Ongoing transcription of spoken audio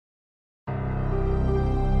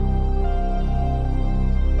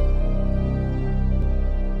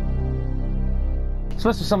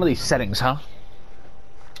Let's mess with some of these settings, huh?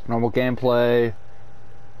 Normal gameplay.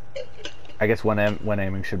 I guess when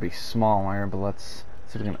aiming should be smaller, but let's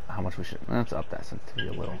see if we can, how much we should. Let's up that sensitivity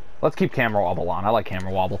a little. Let's keep camera wobble on. I like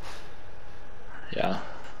camera wobble. Yeah.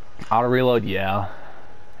 Auto reload, yeah.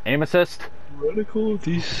 Aim assist. Radical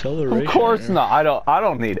deceleration. Of course not. I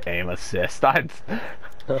don't need aim assist.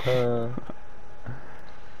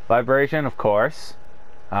 Vibration, of course.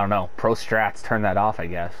 I don't know. Pro strats, turn that off, I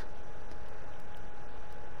guess.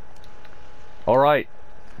 Alright.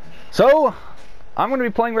 So, I'm going to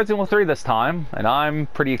be playing Resident Evil 3 this time, and I'm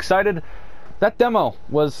pretty excited. That demo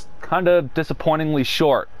was kind of disappointingly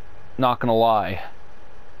short, not going to lie.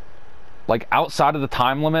 Like, outside of the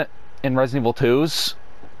time limit in Resident Evil 2's,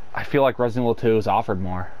 I feel like Resident Evil 2 has offered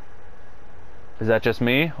more. Is that just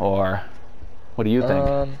me, or what do you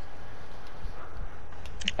think?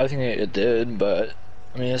 I think it did, but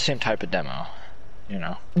I mean, the same type of demo, you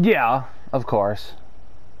know? Yeah, of course.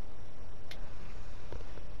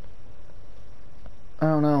 I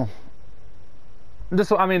don't know. This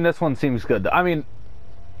one seems good. I mean,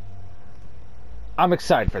 I'm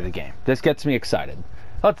excited for the game. This gets me excited.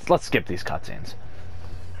 Let's skip these cutscenes.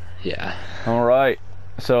 Yeah. All right.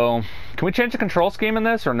 So, can we change the control scheme in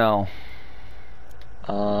this or no?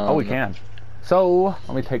 Oh, we can. So,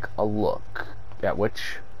 let me take a look at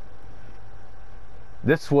which.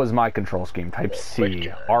 This was my control scheme. Type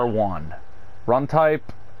C, R1. Run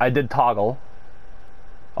type, I did toggle.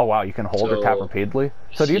 Oh wow, you can hold or tap repeatedly.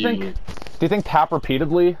 So do you think tap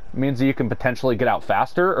repeatedly means that you can potentially get out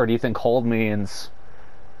faster, or do you think hold means?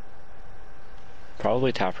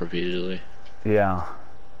 Probably tap repeatedly. Yeah.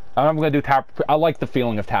 I'm gonna do tap. I like the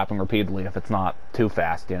feeling of tapping repeatedly if it's not too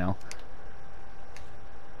fast, you know?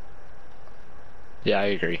 Yeah, I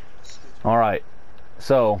agree. Alright.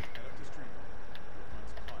 So.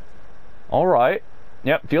 Alright.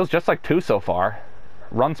 Yep, feels just like 2 so far.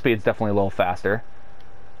 Run speed's definitely a little faster.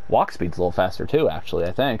 Walk speed's a little faster too, actually,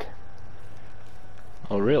 I think.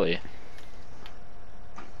 Oh, really?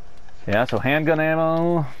 Yeah, so handgun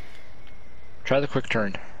ammo. Try the quick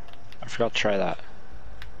turn. I forgot to try that.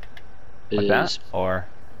 Like that? Or...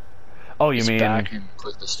 Oh, you mean... back and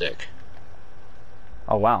click the stick.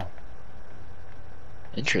 Oh, wow.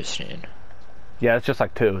 Interesting. Yeah, it's just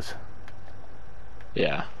like 2's.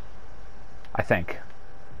 Yeah. I think.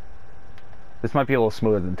 This might be a little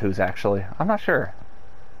smoother than 2's, actually. I'm not sure.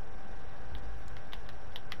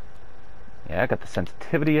 Yeah, I got the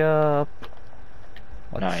sensitivity up.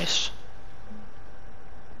 Nice.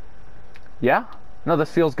 Yeah? No,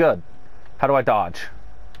 this feels good. How do I dodge?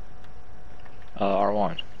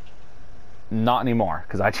 R1. Not anymore,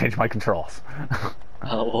 because I changed my controls.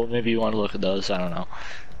 Well, maybe you want to look at those, I don't know.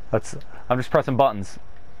 I'm just pressing buttons.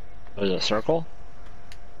 Oh, is it a circle?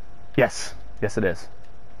 Yes. Yes, it is.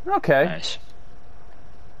 Okay. Nice.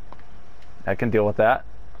 I can deal with that.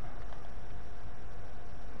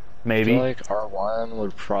 Maybe. I feel like R1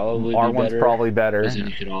 would probably R1's be better. probably better. Because then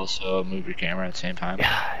you could also move your camera at the same time.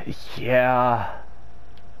 Yeah.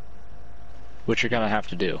 Which you're gonna have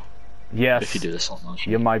to do. Yes. If you do this slow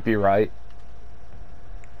motion. You might be right.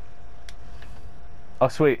 Oh,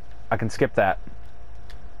 sweet. I can skip that.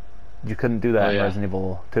 You couldn't do that in Resident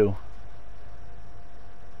Evil 2.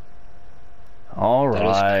 Alright.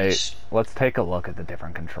 Nice. Let's take a look at the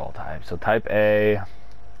different control types. So type A.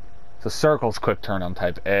 So circle's quick turn on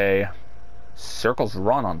type A. Circle's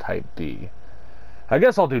run on type B. I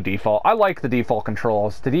guess I'll do default. I like the default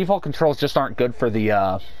controls. The default controls just aren't good for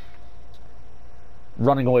the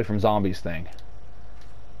running away from zombies thing.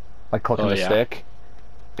 Like clicking the stick.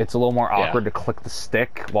 It's a little more awkward to click the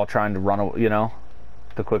stick while trying to run, you know,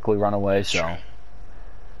 to quickly run away. That's true.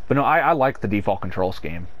 But no, I like the default control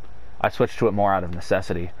scheme. I switched to it more out of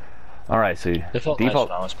necessity. Alright, so default nice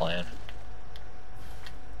when I was playing.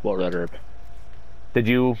 What red herb? Did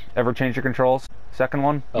you ever change your controls? Second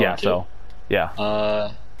one? Oh, yeah, so yeah.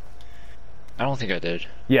 I don't think I did.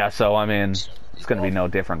 Yeah, so I mean it's gonna be no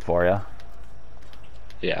different for you.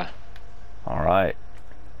 Yeah. Alright.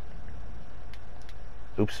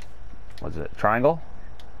 Oops. Was it triangle?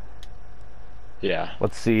 Yeah.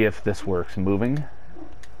 Let's see if this works. Moving.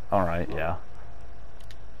 Alright, yeah.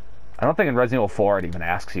 I don't think in Resident Evil 4 it even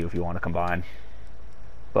asks you if you want to combine.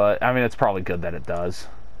 But, I mean, it's probably good that it does.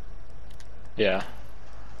 Yeah.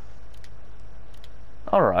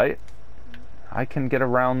 Alright. I can get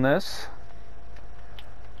around this.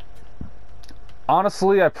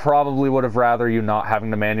 Honestly, I probably would have rather you not having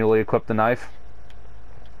to manually equip the knife.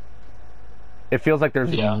 It feels like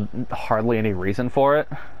there's hardly any reason for it.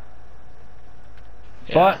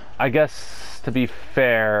 Yeah. But, I guess, to be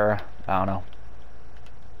fair, I don't know.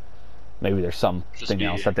 Maybe there's something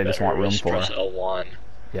else that they just want room for. Press L1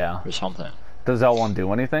 Yeah. or something. Does L1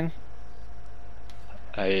 do anything?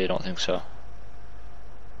 I don't think so.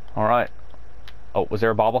 Alright. Oh, was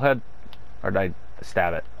there a bobblehead? Or did I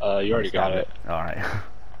stab it? You already got it. Alright.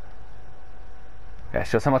 Yeah,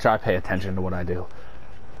 shows how much I pay attention to what I do.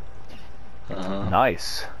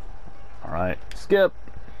 Nice. Alright, skip.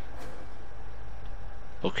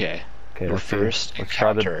 Okay. Okay, Your let's first let's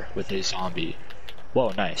try encounter with a zombie.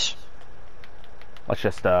 Whoa, nice. Let's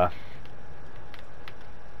just Alright.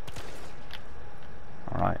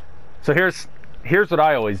 So here's what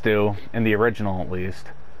I always do, in the original at least.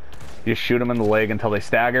 You shoot them in the leg until they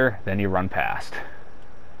stagger, then you run past.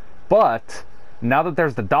 But now that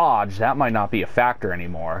there's the dodge, that might not be a factor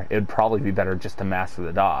anymore. It would probably be better just to master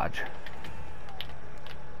the dodge.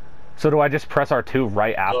 So do I just press R2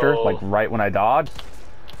 right after? Like right when I dodge?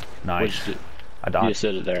 Nice. I dodged. You just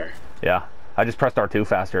did it there. Yeah. I just pressed R2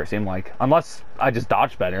 faster, it seemed like. Unless I just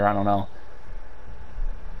dodged better, I don't know.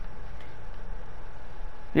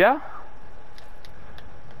 Yeah?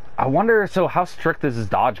 I wonder, so how strict is his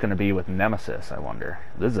dodge going to be with Nemesis, I wonder?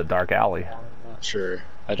 This is a dark alley. I'm not sure.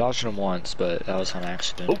 I dodged him once, but that was on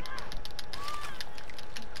accident.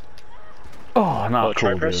 Oh, not cool,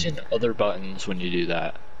 try pressing other buttons when you do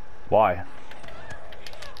that. Why?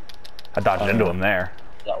 I dodged into him there.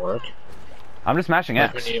 Does that work? I'm just mashing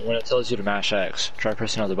X. When it tells you to mash X, try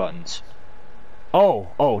pressing other buttons.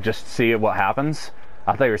 Oh, just see what happens?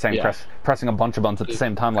 I thought you were saying pressing a bunch of buttons at the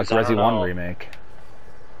same time, like Resi 1 Remake.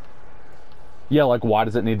 Yeah, like why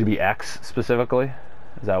does it need to be X specifically?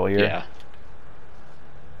 Is that what you're... Yeah.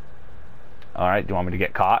 Alright, do you want me to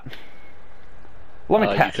get caught? Let me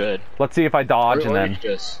test. You could. Let's see if I dodge and then...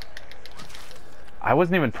 Just... I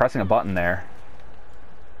wasn't even pressing a button there.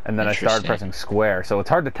 And then I started pressing square, so it's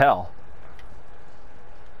hard to tell.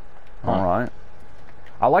 Alright.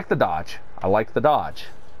 I like the dodge. I like the dodge.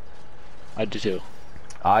 I do too.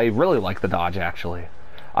 I really like the dodge, actually.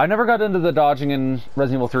 I never got into the dodging in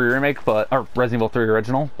Resident Evil 3 Remake, or Resident Evil 3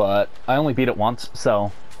 Original, but I only beat it once,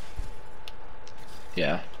 so...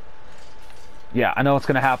 Yeah. Yeah, I know what's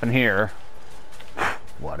gonna happen here.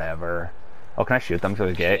 Whatever. Oh, can I shoot them through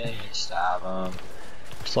the gate? Yeah, you stab them.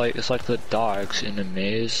 It's like the dogs in the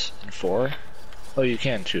maze in 4. Oh, you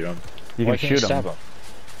can shoot them. You can shoot them.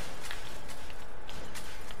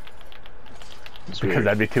 Because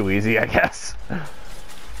that'd be too easy, I guess.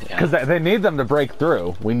 Because they need them to break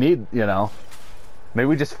through. We need, you know... Maybe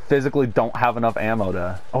we just physically don't have enough ammo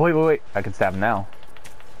to... Oh, wait. I can stab him now.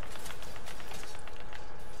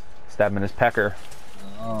 Stab him in his pecker.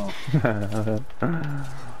 Oh.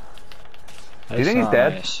 Do you think he's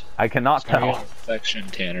dead? Nice. I cannot tell. Infection,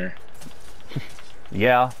 Tanner.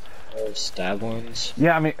 Yeah. Those stab wounds.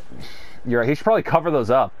 Yeah, I mean... You're right. He should probably cover those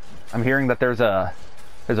up. I'm hearing that there's a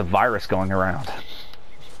virus going around.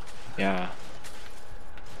 Yeah.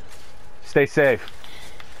 Stay safe.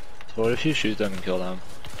 So what if you shoot them and kill them?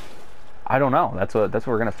 I don't know. That's what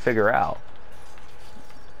we're gonna figure out.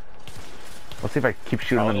 Let's see if I keep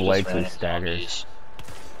shooting him in the legs so he staggers.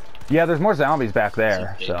 Yeah, there's more zombies back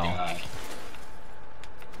there, so.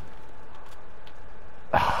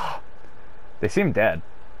 They seem dead.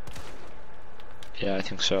 Yeah, I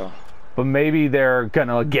think so. But maybe they're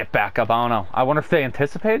gonna get back up. I don't know. I wonder if they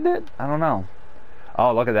anticipated it? I don't know.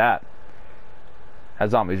 Oh, look at that. That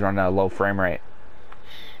zombie's running at a low frame rate.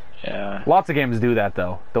 Yeah. Lots of games do that,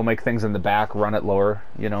 though. They'll make things in the back run at lower,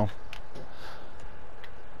 you know.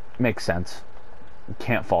 Makes sense. You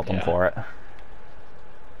can't fault them for it.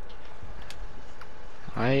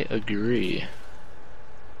 I agree.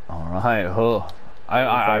 Alright,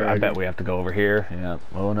 I bet we have to go over here. Yeah.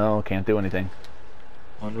 Oh no, can't do anything.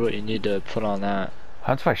 Wonder what you need to put on that.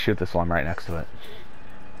 How if I shoot this one right next to it?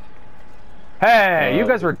 Hey, you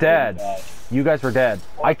guys were dead. You guys were dead.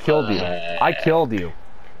 I killed you. I killed you.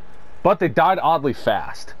 But they died oddly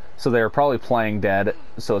fast. So they were probably playing dead,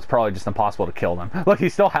 so it's probably just impossible to kill them. Look, he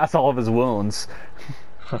still has all of his wounds.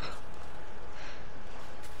 What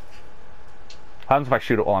happens if I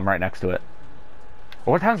shoot it while I'm right next to it?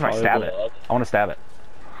 Or what happens if I stab it? I want to stab it.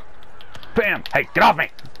 Bam! Hey, get off me!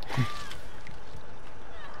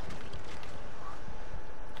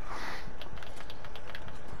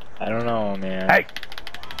 I don't know, man. Hey!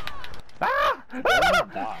 Ah!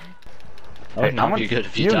 That would not be good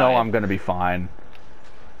if you died. You know I'm gonna be fine.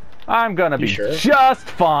 I'm gonna be just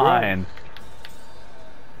fine.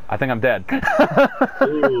 I think I'm dead.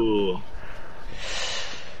 Ooh.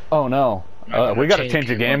 Oh no. We gotta change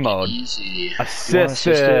the game mode. Easy.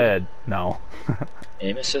 Assisted. No.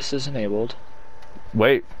 Aim assist is enabled.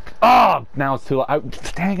 Wait. Oh, now it's too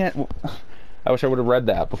late. Dang it. I wish I would have read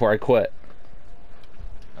that before I quit.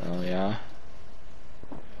 Oh yeah.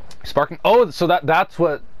 Sparking. Oh, so that's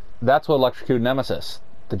what electrocuted Nemesis,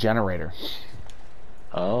 the generator.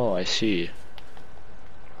 Oh, I see.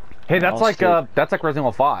 Hey, I'll stay. that's like Resident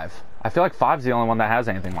Evil 5. I feel like 5's the only one that has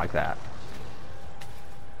anything like that.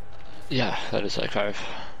 Yeah, that is like 5.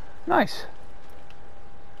 Nice.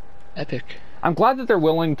 Epic. I'm glad that they're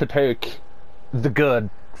willing to take the good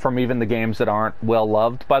from even the games that aren't well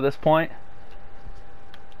loved by this point.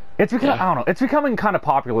 It's because Yeah. I don't know. It's becoming kind of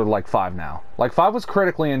popular like 5 now. Like 5 was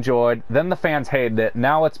critically enjoyed, then the fans hated it.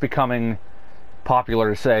 Now it's becoming popular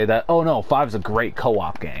to say that, oh no, 5's a great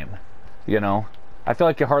co-op game. You know? I feel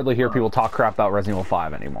like you hardly hear people talk crap about Resident Evil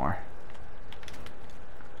 5 anymore.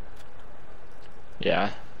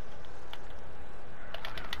 Yeah.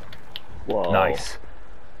 Whoa. Nice.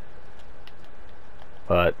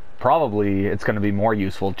 But probably it's going to be more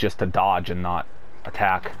useful just to dodge and not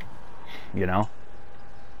attack. You know?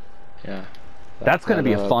 Yeah. That's going to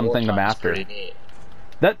be a fun thing to master.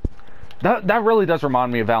 That really does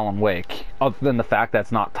remind me of Alan Wake, other than the fact that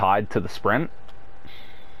it's not tied to the sprint.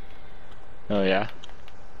 Oh yeah.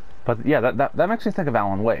 But yeah, that makes me think of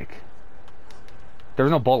Alan Wake. There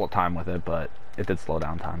was no bullet time with it, but it did slow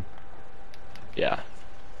down time. Yeah.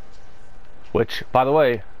 Which, by the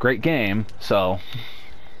way, great game, so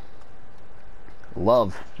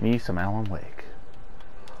love me some Alan Wake.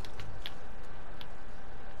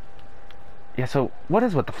 Yeah, so what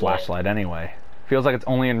is with the flashlight anyway? Feels like it's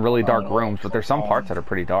only in really dark rooms, but there's some parts that are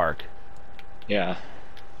pretty dark. Yeah.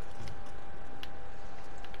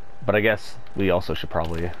 But I guess we also should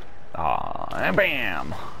probably... and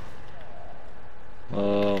bam!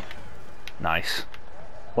 Oh. Nice.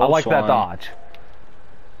 Well, I like that fun. dodge.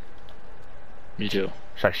 Me too.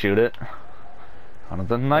 Should I shoot it? Oh,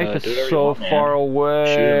 the knife do is whatever you so want, man. far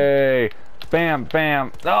away. Bam,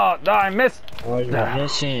 bam. Oh, no, I missed. Oh, you're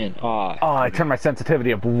missing. Oh, I turned my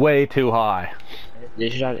sensitivity up way too high. they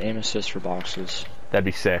should have aim assist for boxes. That'd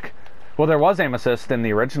be sick. Well, there was aim assist in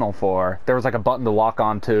the original 4. There was like a button to lock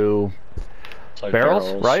onto It's like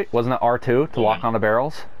barrels, right? Wasn't it R2 to lock onto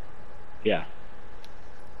barrels? Yeah.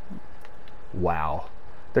 Wow.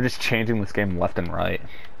 They're just changing this game left and right.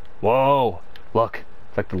 Whoa. Look.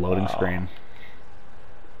 It's like the loading screen.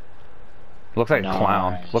 Looks like a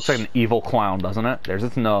clown. Looks like an evil clown, doesn't it? There's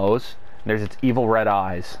its nose. And there's its evil red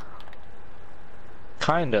eyes.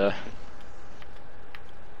 Kinda.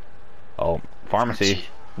 Oh, pharmacy.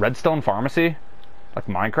 Redstone pharmacy? Like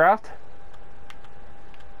Minecraft?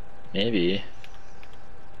 Maybe.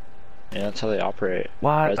 Yeah, that's how they operate.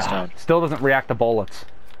 What? Redstone. Still doesn't react to bullets.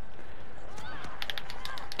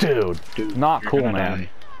 Dude, not you're cool, gonna man. die.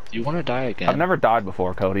 Do you want to die again? I've never died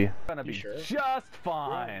before, Cody. I'm gonna be sure? just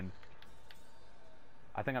fine.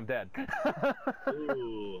 I think I'm dead.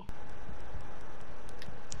 Ooh.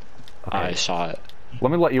 Okay. I saw it.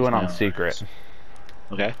 Let me let you in on a No. secret.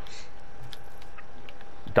 Okay.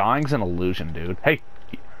 Dying's an illusion, dude. Hey!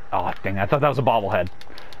 Oh, dang, I thought that was a bobblehead.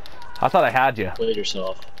 I thought I had you. Played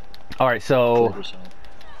yourself. Alright, so... Played yourself.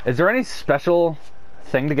 Is there any special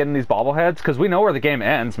thing to get in these bobbleheads? Because we know where the game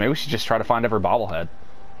ends. Maybe we should just try to find every bobblehead.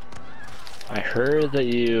 I heard that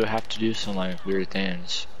you have to do some like weird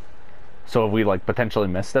things. So have we, like, potentially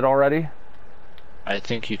missed it already? I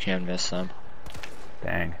think you can miss them.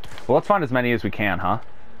 Dang. Well, let's find as many as we can, huh?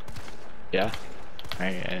 Yeah.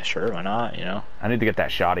 Sure, why not, you know? I need to get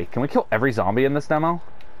that shoddy. Can we kill every zombie in this demo?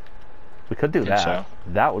 We could do Think that. so.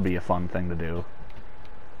 That would be a fun thing to do.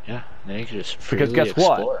 Yeah, then you can just Because freely guess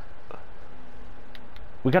explore. what?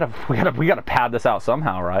 We gotta pad this out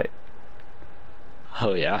somehow, right?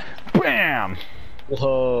 Oh yeah. Bam!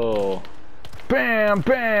 Whoa. Bam!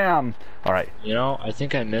 Bam! All right. You know, I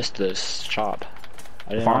think I missed this shop.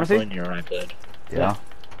 I didn't Pharmacy? go in here when I did. Yeah.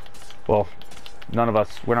 Well, none of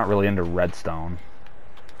us. We're not really into redstone.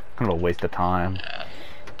 Kind of a waste of time. Yeah.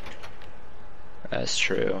 That's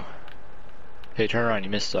true. Hey, turn around. You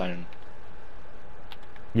missed on.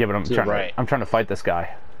 Yeah, but I'm To the trying. right. I'm trying to fight this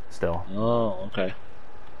guy. Still. Oh, okay.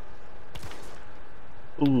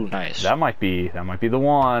 Ooh, nice. That might be the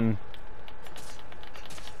one.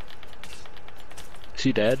 Is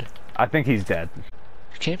he dead? I think he's dead.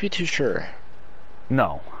 Can't be too sure.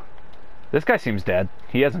 No. This guy seems dead.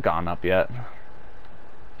 He hasn't gone up yet.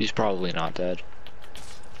 He's probably not dead.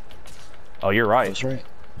 Oh, you're right. That's right.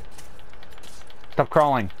 Stop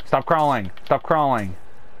crawling. Stop crawling. Stop crawling.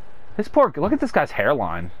 This poor... Look at this guy's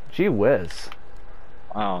hairline. Gee whiz.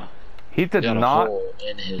 Wow. He did He got not... a hole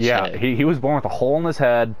in his Yeah, head. he was born with a hole in his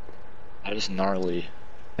head That is gnarly.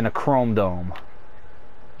 and a chrome dome.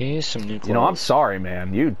 He needs some new clothes. You know, I'm sorry,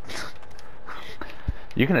 man. You...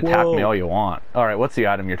 You can attack me Whoa. all you want. Alright, what's the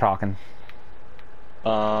item you're talking?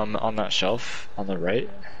 On that shelf on the right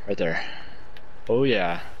there. Oh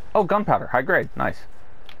yeah. Oh, gunpowder, high grade, nice.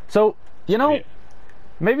 So, you know, Sweet.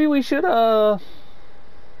 maybe we should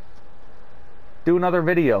do another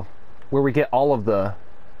video where we get all of the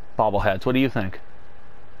bobbleheads. What do you think?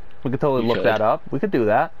 We could totally look that up. We could do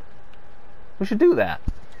that. We should do that.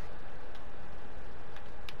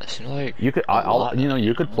 It seems like You could, you know,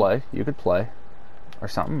 you could play. You could play, or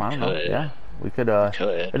something. I don't know. Yeah, we could.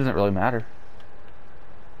 It doesn't really matter.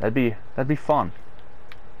 That'd be fun.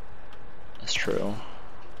 That's true.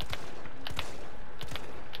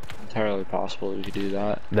 Entirely possible we could do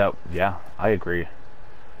that. Yeah, I agree.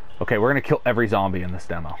 Okay, we're gonna kill every zombie in this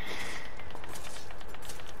demo.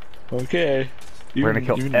 Okay. We're gonna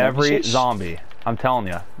kill every zombie. I'm telling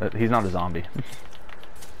you, he's not a zombie.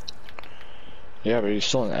 Yeah, but he's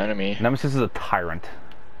still an enemy. Nemesis is a tyrant.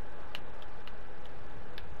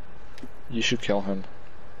 You should kill him.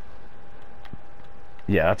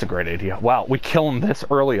 Yeah, that's a great idea. Wow, we kill him this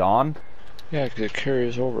early on? Yeah, because it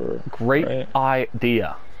carries over. Great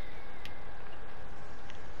idea.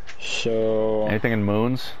 So... Anything in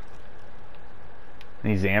moons?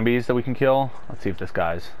 Any zombies that we can kill? Let's see if this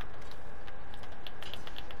guy's...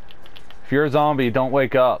 If you're a zombie, don't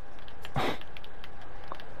wake up. I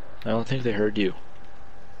don't think they heard you.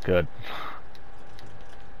 Good.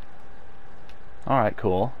 Alright,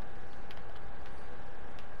 cool.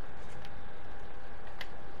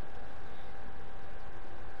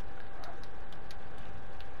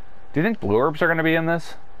 Do you think blue orbs are going to be in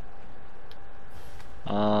this?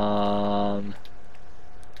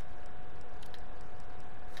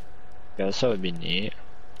 Guess that would be neat.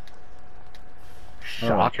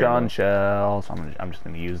 Shotgun shells. I'm just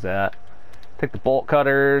going to use that. Take the bolt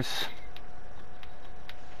cutters.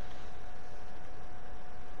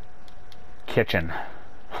 Kitchen.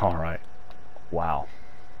 Alright. Wow.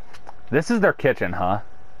 This is their kitchen, huh?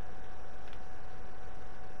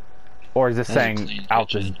 Or is this saying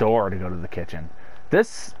out this door to go to the kitchen?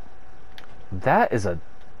 That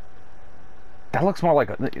looks more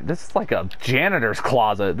like this is like a janitor's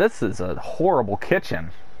closet. This is a horrible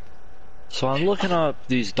kitchen. So I'm looking up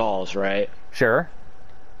these dolls, right? Sure.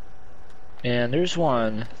 And there's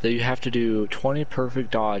one that you have to do 20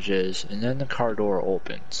 perfect dodges, and then the car door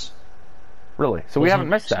opens. Really? So we haven't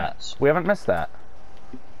missed that. We haven't missed that.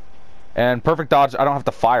 And perfect dodge, I don't have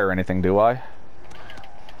to fire anything, do I?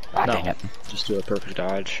 Ah, no, dang it. Just do a perfect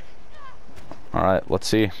dodge. Alright, let's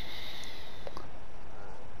see.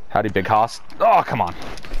 Howdy, big hoss. Oh, come on.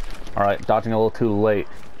 Alright, dodging a little too late.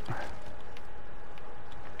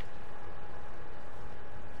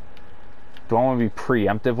 Do I want to be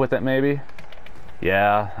preemptive with it, maybe?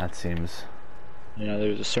 Yeah, that seems... Yeah,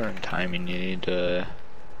 there's a certain timing you need to...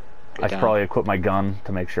 I should probably equip my gun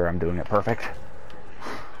to make sure I'm doing it perfect.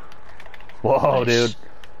 Whoa, nice. Dude.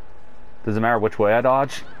 Does it matter which way I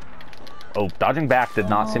dodge? Oh, dodging back did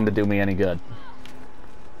not seem to do me any good.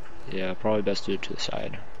 Yeah, probably best to do it to the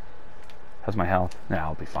side. How's my health? Yeah,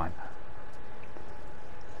 I'll be fine.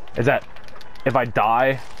 Is that... If I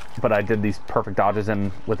die, but I did these perfect dodges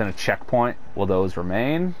within a checkpoint, will those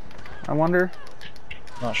remain? I wonder?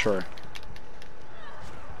 Not sure.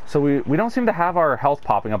 So we don't seem to have our health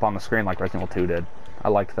popping up on the screen like Resident Evil 2 did. I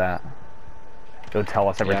liked that. It would tell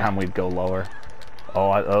us every time we'd go lower.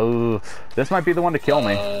 Oh, this might be the one to kill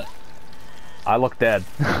me. I look dead.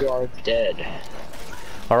 You are dead.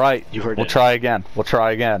 Alright, we'll try again. We'll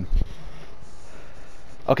try again.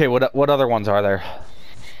 Okay, what other ones are there?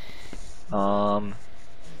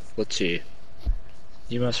 Let's see.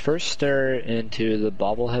 You must first stare into the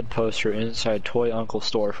bobblehead poster inside Toy Uncle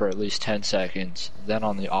store for at least 10 seconds. Then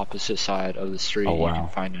on the opposite side of the street, you can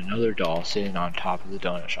find another doll sitting on top of the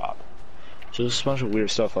donut shop. So there's a bunch of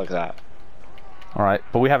weird stuff like that. Alright,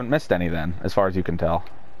 but we haven't missed any then, as far as you can tell.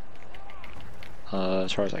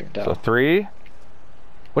 As far as I can tell. So 3?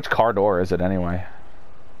 Which car door is it anyway?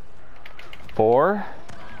 4?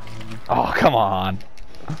 Oh, come on.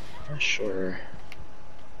 Not sure.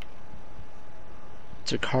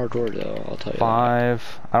 It's a car door though, I'll tell you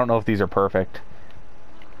 5. I don't know if these are perfect.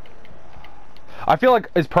 I feel like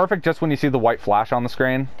it's perfect just when you see the white flash on the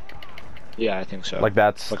screen. Yeah, I think so. Like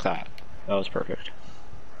that's... Like that. That was perfect.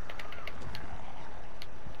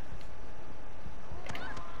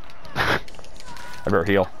 I better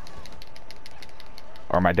heal.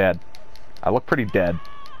 Or am I dead? I look pretty dead.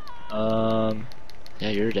 Yeah,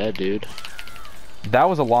 you're dead, dude. That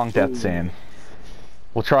was a long death scene.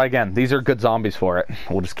 We'll try again. These are good zombies for it.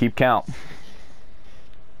 We'll just keep count.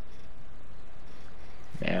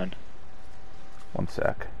 Man. One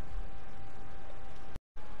sec.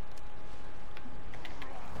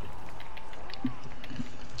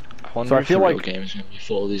 So I feel like games gonna be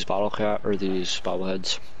full of these bottle cap or these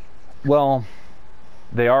bobbleheads. Well,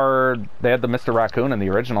 they had the Mr. Raccoon in the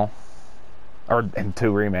original, or in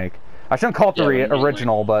 2 remake. I shouldn't call it the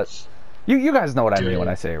original, like, but you guys know what I mean when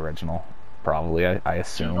I say original. Probably, I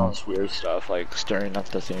assume. Doing all this weird stuff like staring at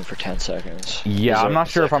the thing for 10 seconds. Yeah, I'm not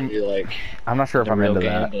sure if I'm. Like, I'm not sure if I'm into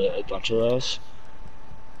that. A bunch of those.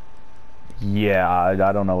 Yeah,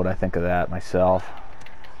 I don't know what I think of that myself.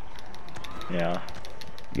 Yeah.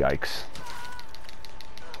 Yikes.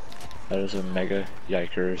 That is a mega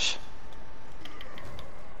yikers.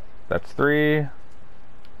 That's 3.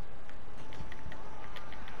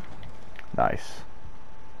 Nice.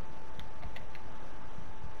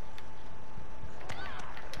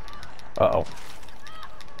 Uh-oh.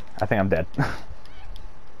 I think I'm dead.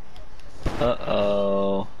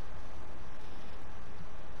 Uh-oh.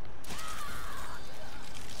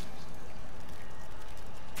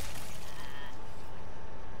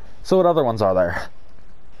 So what other ones are there?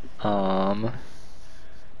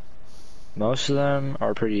 Most of them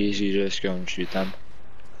are pretty easy, just go and shoot them.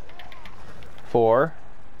 4,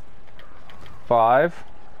 5,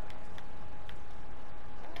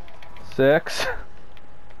 6,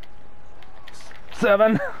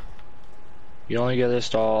 7. You only get this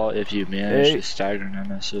doll if you manage to stagger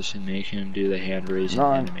Nemesis and make him do the hand-raising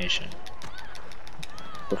animation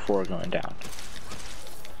before going down.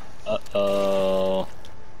 Uh-oh.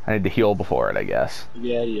 I need to heal before it, I guess.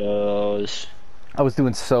 Spaghettios. I was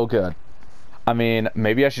doing so good. I mean,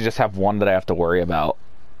 maybe I should just have one that I have to worry about.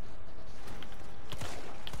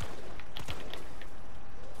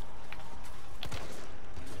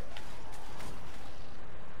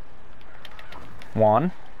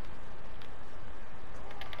 One,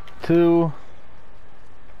 2,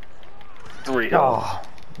 3. Oh,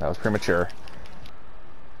 that was premature.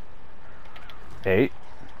 8.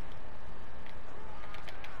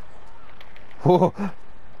 Whoa.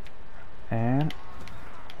 And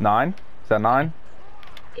 9. Is that 9?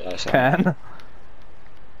 Yeah, 10.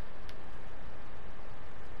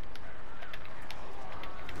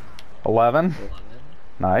 11.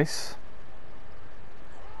 Nice.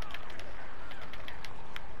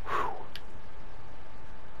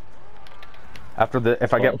 After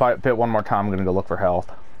if I get bit one more time, I'm gonna go look for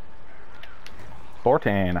health.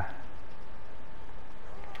 14.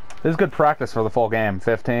 This is good practice for the full game.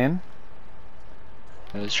 15.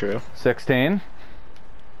 That is true. 16.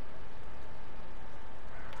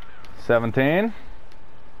 17.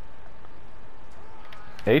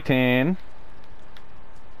 18.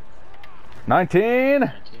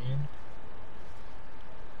 19.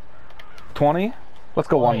 20. Let's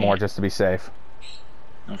go one more just to be safe.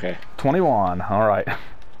 Okay. 21. Alright.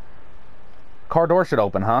 Car door should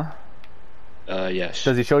open, huh? Yes.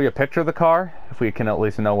 Does he show you a picture of the car? If we can at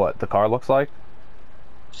least know what the car looks like?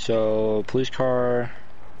 So, police car.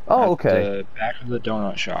 Oh, okay. The back of the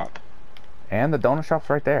donut shop. And the donut shop's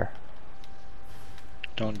right there.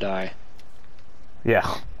 Don't die.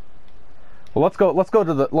 Yeah. Well, let's go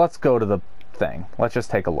to the thing. Let's just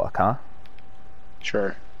take a look, huh?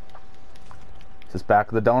 Sure. Is this back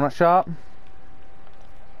of the donut shop?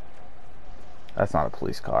 That's not a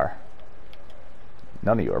police car.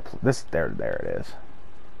 None of you are. There it is.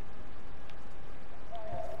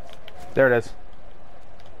 There it is.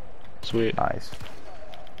 Sweet. Nice.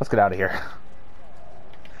 Let's get out of here.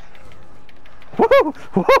 Woo!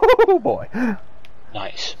 Woo, boy.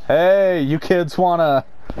 Nice. Hey, you kids wanna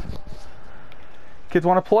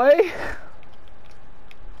play?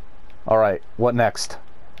 All right. What next?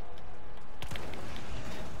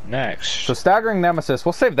 Next. So staggering Nemesis.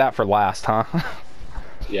 We'll save that for last, huh?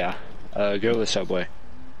 Yeah. Go to the subway.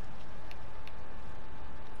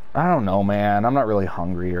 I don't know, man. I'm not really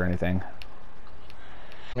hungry or anything.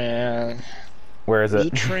 Man. Where is it? There's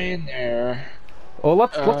a train there. Oh,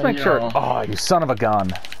 let's make sure. Oh, you son of a gun.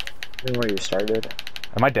 Where you started?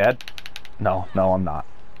 Am I dead? No, I'm not.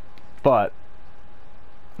 But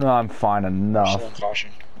no, I'm fine enough. Caution.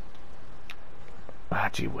 Ah,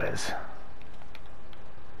 gee whiz.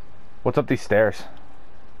 What's up these stairs?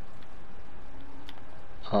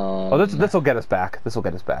 Oh, this will get us back. This will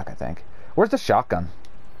get us back, I think. Where's the shotgun?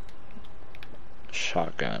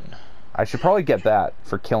 Shotgun. I should probably get that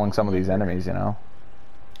for killing some of these enemies, you know?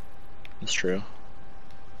 That's true.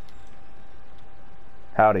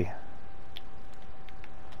 Howdy.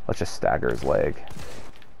 Let's just stagger his leg.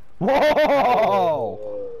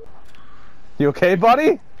 Whoa! You okay,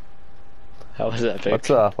 buddy? How was that big?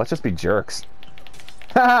 Let's just be jerks.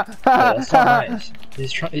 Oh, that's not nice.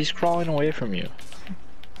 He's crawling away from you.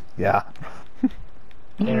 Yeah.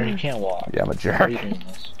 Tanner, he can't walk. Yeah, I'm a jerk. Why are you doing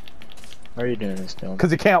this? Why are you doing this, Dylan?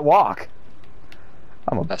 Because he can't walk.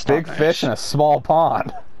 I'm a That's big not fish nice. in a small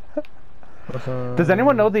pond. Does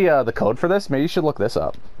anyone know the code for this? Maybe you should look this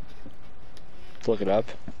up. Let's look it up.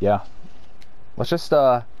 Yeah. Let's just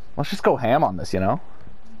go ham on this, you know?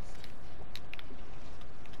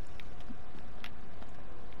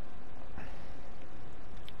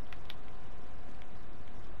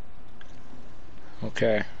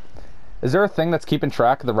 Okay. Is there a thing that's keeping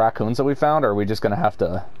track of the raccoons that we found, or are we just gonna have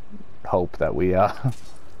to hope that we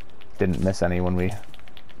didn't miss any when we...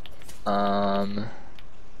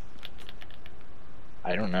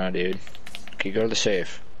 I don't know, dude. Okay, go to the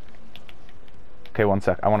safe. Okay, one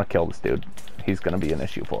sec. I want to kill this dude. He's gonna be an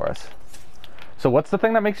issue for us. So what's the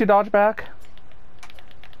thing that makes you dodge back?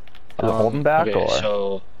 Is it holding back, okay, or...?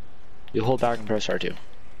 so you hold back and press R2.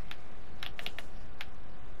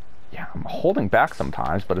 Yeah, I'm holding back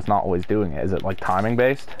sometimes, but it's not always doing it. Is it like timing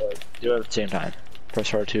based? Do it at the same time. Press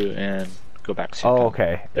R2 and go back to the same Oh, time.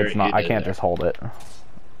 okay. There, It's not. I can't just hold it.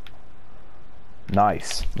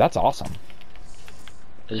 Nice. That's awesome.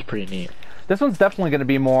 This is pretty neat. This one's definitely going to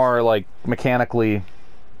be more like mechanically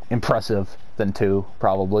impressive than 2,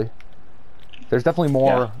 probably. There's definitely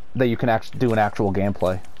more that you can actually do in actual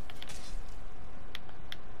gameplay.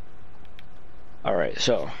 Alright,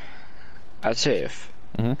 so at safe,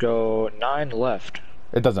 go 9 left.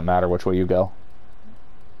 It doesn't matter which way you go.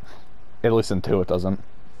 At least in 2 it doesn't.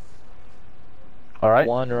 Alright.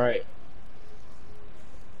 1 right.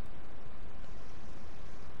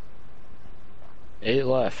 Eight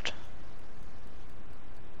left.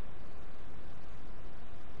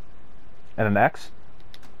 And an X?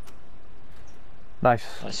 Nice.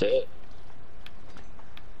 That's it.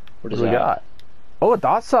 What do we got? Oh, a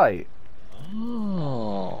dot sight.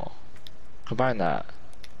 Oh. Combine that.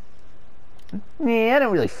 Yeah, I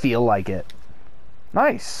don't really feel like it.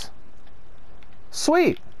 Nice.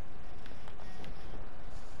 Sweet.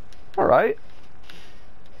 Alright.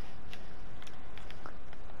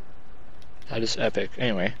 That is epic.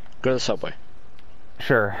 Anyway, go to the subway.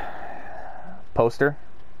 Sure. Poster?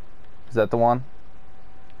 Is that the one?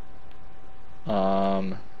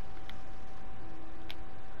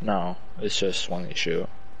 No. It's just one you shoot.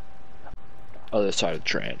 Other side of the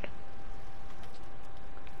train.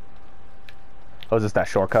 Oh, is this that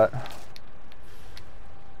shortcut?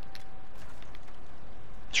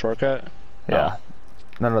 Shortcut? Yeah.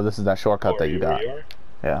 No, this is that shortcut that you got.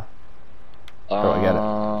 Yeah. Do I get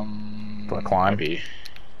it? Do I climb? Maybe.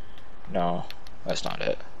 No, that's not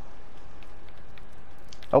it.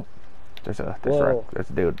 Oh, there's a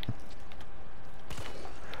dude.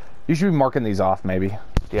 You should be marking these off, maybe. Do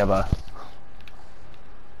you have a...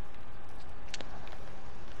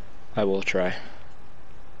 I will try.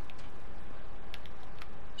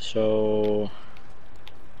 So...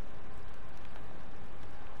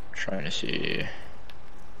 trying to see...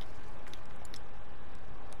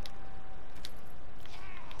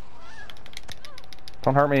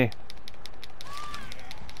 Don't hurt me.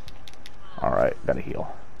 Alright, gotta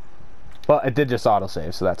heal. But it did just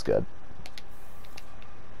autosave, so that's good.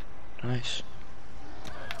 Nice.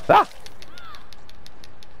 Ah!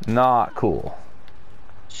 Not cool.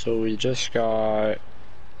 So we just got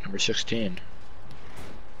number 16.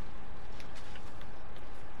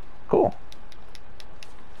 Cool.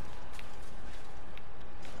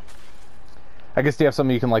 I guess do you have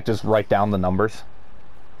something you can like just write down the numbers?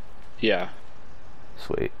 Yeah.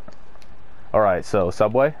 Sweet. Alright, so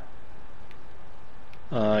subway?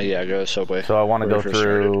 Yeah, go to subway. So I want to go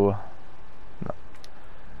through... No.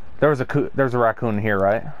 There's a raccoon here,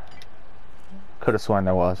 right? Could have sworn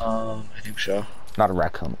there was. I think so. Not a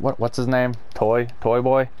raccoon. What's his name? Toy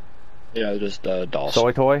boy? Yeah, just dolls.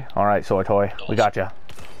 Soy toy? Alright, soy toy. Dolls. We got you.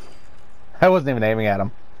 I wasn't even aiming at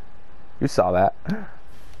him. You saw that.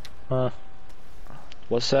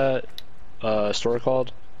 What's that store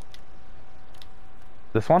called?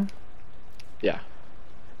 This one? Yeah.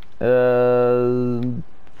 I'll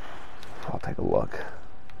take a look.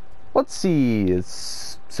 Let's see.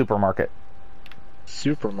 It's supermarket.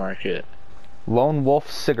 Supermarket. Lone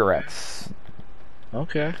Wolf Cigarettes.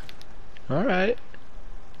 Okay. Alright.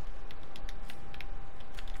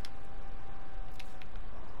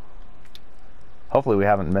 Hopefully we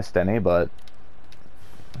haven't missed any, but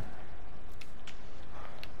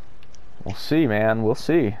we'll see, man. We'll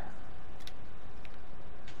see.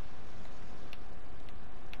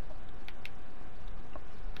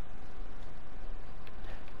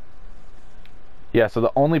 Yeah, so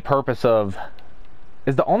the only purpose of...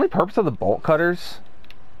 Is the only purpose of the bolt cutters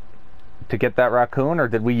to get that raccoon, or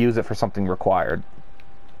did we use it for something required?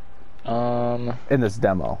 In this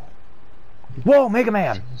demo. Whoa, Mega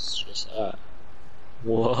Man! What's that?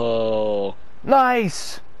 Whoa.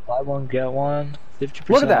 Nice! Buy one, get one. 50%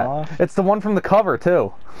 Look at that. off. It's the one from the cover,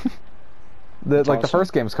 too. That's like awesome. the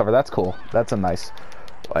first game's cover. That's cool. That's a nice...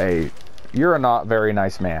 Hey, you're a not very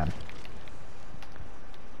nice man.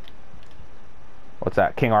 What's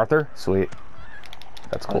that? King Arthur? Sweet.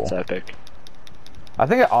 That's cool. That's epic. I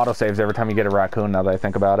think it autosaves every time you get a raccoon, now that I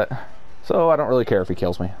think about it. So I don't really care if he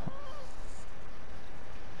kills me.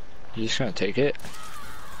 You just gonna take it?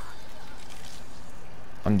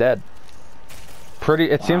 I'm dead.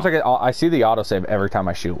 It Wow. seems like I see the autosave every time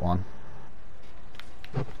I shoot one.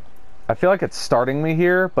 I feel like it's starting me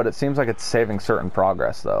here, but it seems like it's saving certain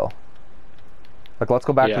progress, though. Like, let's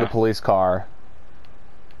go back to the police car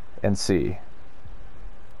and see.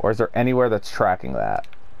 Or is there anywhere that's tracking that?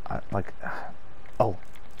 Oh,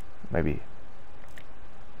 maybe.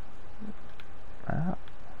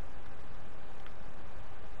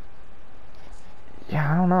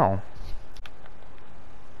 Yeah, I don't know.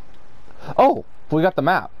 Oh, we got the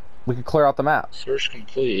map. We could clear out the map. Search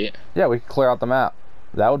complete. Yeah, we could clear out the map.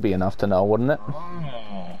 That would be enough to know, wouldn't it?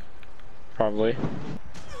 Oh. Probably.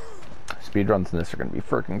 Speedruns in this are gonna be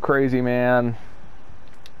freaking crazy, man.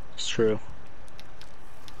 It's true.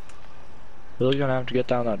 Really gonna have to get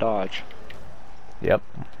down that dodge. Yep.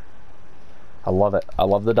 I love it. I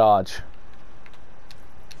love the dodge.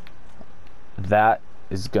 That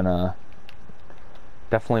is gonna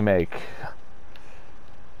definitely make...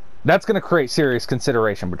 That's gonna create serious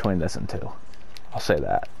consideration between this and 2. I'll say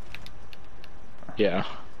that. Yeah.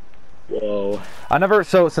 Whoa.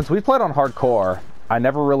 So since we played on hardcore, I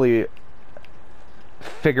never really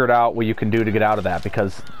figured out what you can do to get out of that,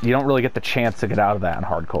 because you don't really get the chance to get out of that in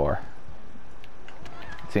hardcore.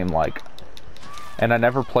 It seemed like. And I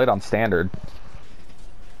never played on standard.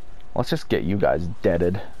 Let's just get you guys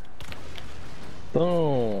deaded.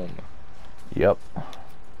 Boom. Yep.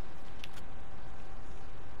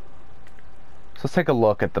 So let's take a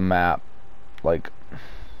look at the map. Like...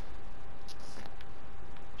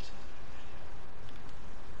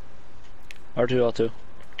 R2, L2.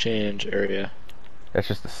 Change area. That's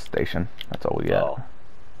just the station. That's all we got.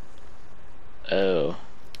 Oh.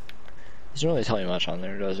 Doesn't really tell you much on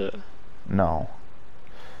there, does it? No.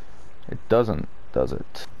 It doesn't, does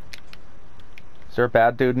it? Is there a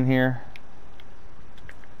bad dude in here?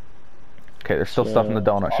 Okay, there's still stuff in the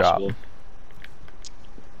donut shop.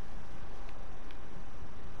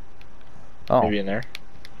 Oh. Maybe in there.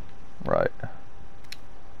 Right.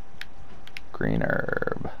 Green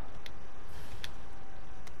herb.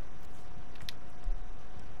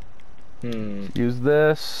 Use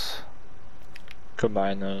this.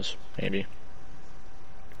 Combine those, maybe.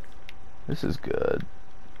 This is good.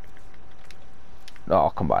 Oh, I'll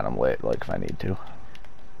combine them late, like if I need to.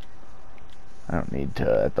 I don't need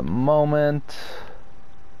to at the moment.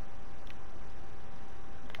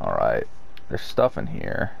 Alright. There's stuff in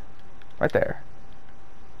here. Right there.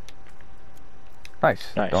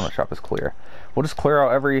 Nice. Donut shop is clear. We'll just clear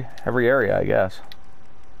out every area, I guess.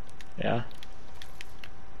 Yeah.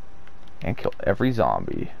 And kill every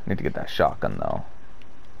zombie. Need to get that shotgun though.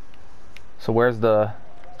 So where's the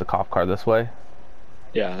cop car? This way?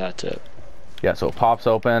 Yeah, that's it. Yeah, so it pops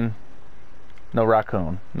open. No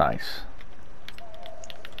raccoon. Nice.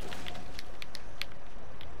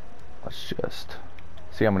 Let's just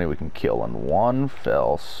see how many we can kill in one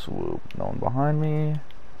fell swoop. No one behind me.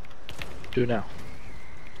 Do it now.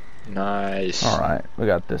 Nice. Alright, we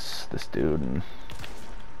got this dude. And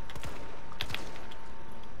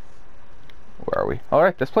where are we?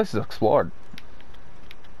 Alright, this place is explored.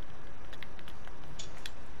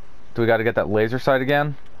 Do we got to get that laser sight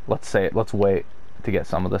again? Let's wait to get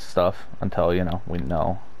some of this stuff until, you know, we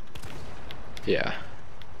know. Yeah.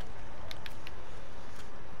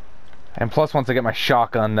 And plus, once I get my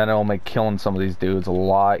shotgun, then it'll make killing some of these dudes a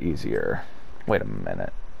lot easier. Wait a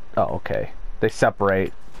minute. Oh, okay. They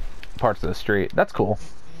separate parts of the street. That's cool.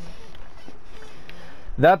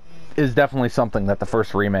 That is definitely something that the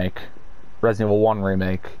first remake, Resident Evil 1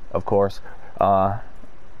 remake, of course,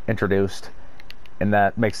 introduced. And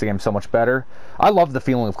that makes the game so much better. I love the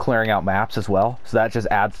feeling of clearing out maps as well, so that just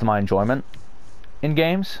adds to my enjoyment in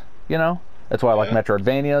games, you know? That's why I like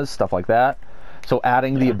Metroidvanias, stuff like that. So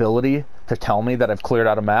adding the ability to tell me that I've cleared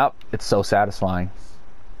out a map, it's so satisfying.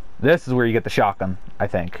 This is where you get the shotgun, I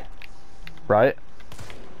think. Right?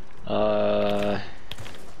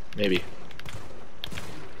 Maybe.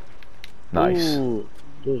 Nice. Ooh,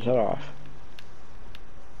 blew his head off.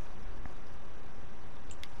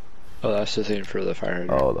 Oh, that's the thing for the fire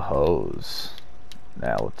hydrant. Oh, the hose.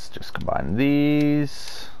 Now let's just combine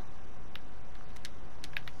these.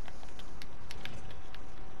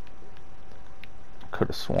 Could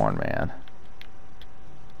have sworn, man.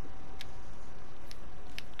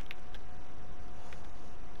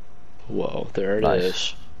 Whoa, there it Nice.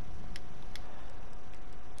 is.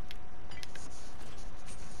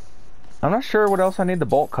 I'm not sure what else I need the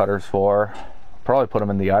bolt cutters for. Probably put them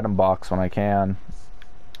in the item box when I can.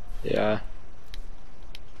 Yeah.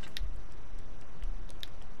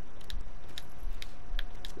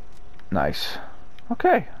 Nice.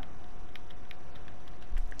 Okay.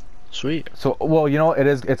 Sweet. So, well, you know,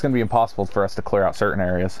 it's going to be impossible for us to clear out certain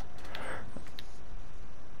areas.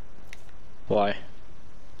 Why?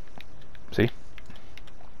 See?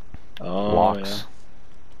 Oh, Locks. yeah.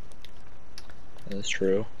 That's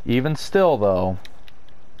true. Even still, though.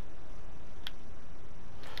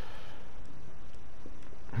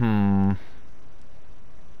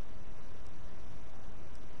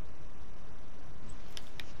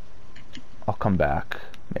 I'll come back.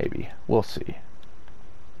 Maybe. We'll see.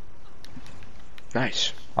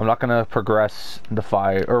 Nice. I'm not gonna progress the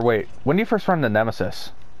fire. Or wait, when do you first run the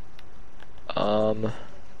Nemesis? Oh.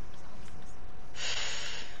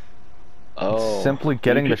 Simply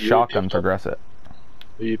getting the shotgun progress it.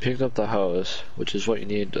 You picked up the hose, which is what you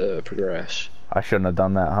need to progress. I shouldn't have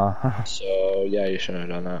done that, huh? So, yeah, you shouldn't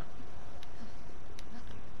have done that.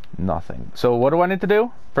 Nothing. So what do I need to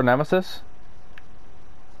do for Nemesis?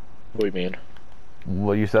 What do you mean?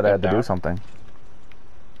 Well, you said I had to do something.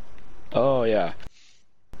 Oh, yeah.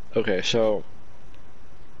 Okay, so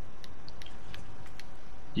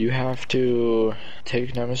you have to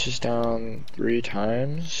take Nemesis down 3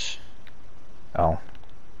 times. Oh.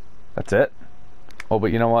 That's it? Oh,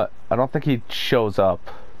 but you know what? I don't think he shows up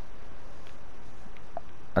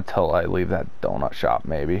until I leave that donut shop,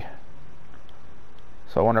 maybe.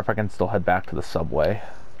 So I wonder if I can still head back to the subway.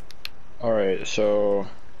 Alright, so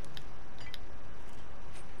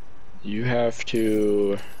you have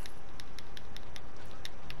to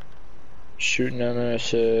shoot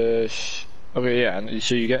Nemesis. Okay, yeah,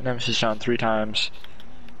 so you get Nemesis down 3 times,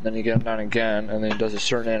 then you get him down again, and then he does a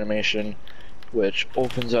certain animation which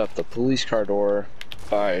opens up the police car door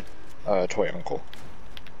by Toy Uncle.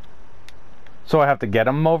 So I have to get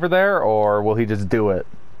him over there, or will he just do it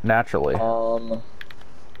naturally? I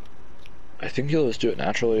think he'll just do it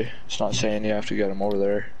naturally. It's not saying you have to get him over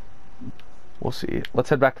there. We'll see. Let's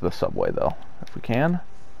head back to the subway, though, if we can.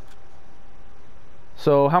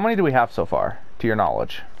 So, how many do we have so far, to your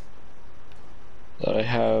knowledge? That I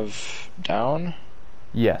have down?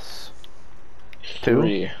 Yes.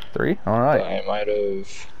 3. 3? Alright. I might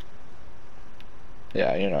have...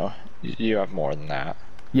 Yeah, you know, you have more than that.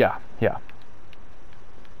 Yeah, yeah.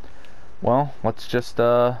 Well, let's just,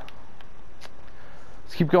 let's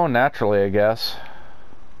keep going naturally, I guess.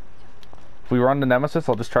 If we run the Nemesis,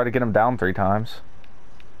 I'll just try to get him down 3 times.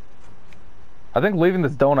 I think leaving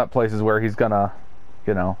this donut place is where he's gonna,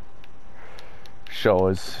 you know, show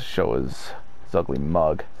his ugly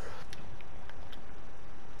mug.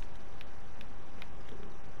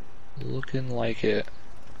 Looking like it.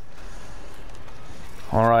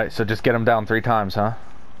 Alright, so just get him down 3 times, huh?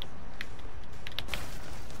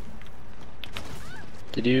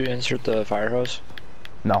 Did you insert the fire hose?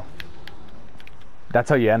 No. That's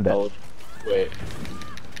how you end it. Oh, wait.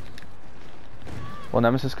 Well,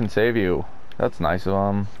 Nemesis can save you. That's nice of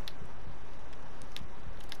him.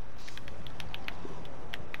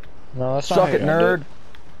 No, that's not Suck how it, you end nerd. it.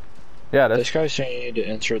 Yeah, that's... This guy's saying you need to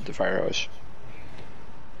insert the fire hose.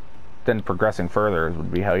 Then progressing further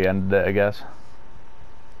would be how you ended it, I guess.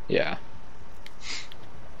 Yeah.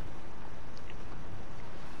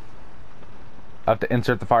 I have to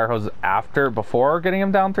insert the fire hose before getting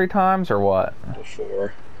him down 3 times, or what?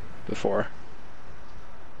 Before.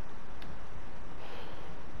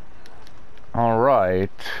 Alright.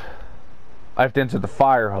 I have to insert the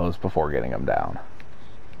fire hose before getting him down.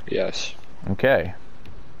 Yes. Okay.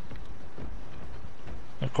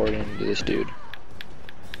 According to this dude.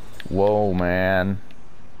 Whoa, man.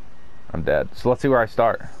 I'm dead. So let's see where I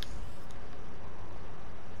start.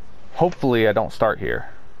 Hopefully I don't start here.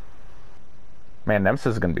 Man,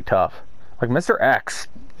 Nemesis is gonna be tough. Like, Mr. X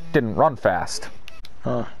didn't run fast.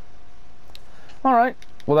 Huh. Alright.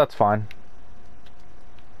 Well, that's fine.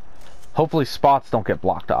 Hopefully spots don't get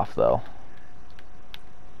blocked off, though.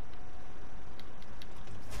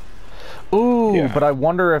 Ooh, Yeah. but I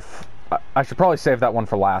wonder if... I should probably save that one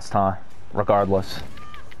for last, huh? Regardless.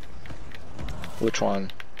 Which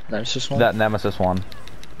one? Nemesis one? That Nemesis one.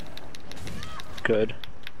 Good.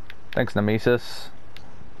 Thanks, Nemesis.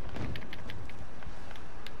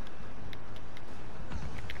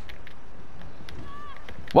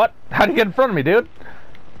 What? How'd you get in front of me, dude?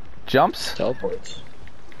 Jumps? Teleports.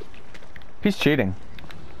 He's cheating.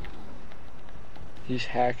 He's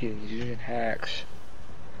hacking. He's using hacks.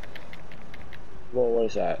 Whoa, what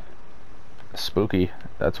is that? Spooky.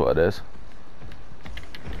 That's what it is.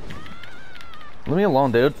 Leave me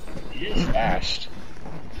alone, dude. He is fast.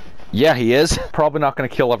 Yeah, he is. Probably not gonna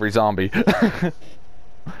kill every zombie.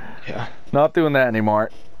 Yeah. Not doing that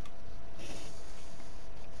anymore.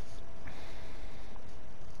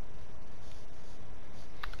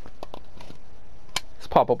 Let's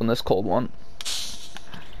pop open this cold one.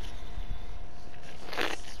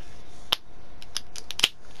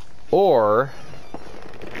 Or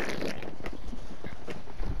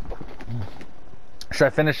should I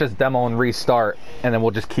finish this demo and restart, and then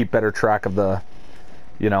we'll just keep better track of the,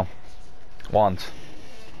 you know, ones?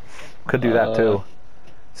 Could do that too,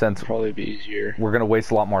 since probably be easier. We're gonna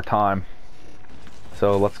waste a lot more time.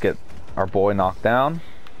 So let's get our boy knocked down.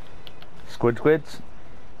 Squids.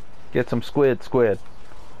 Get some squid.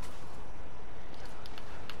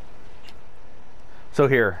 So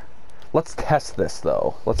here, let's test this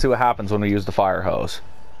though. Let's see what happens when we use the fire hose.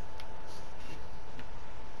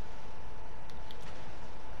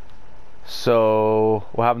 So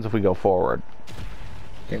what happens if we go forward?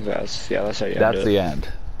 I think that's how you end it. That's the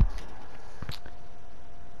end.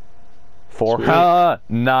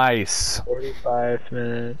 Nice. 45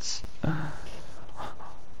 minutes.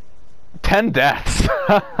 10 deaths.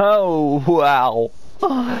 Oh wow.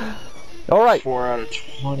 All right. 4 out of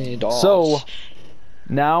 20 dogs. So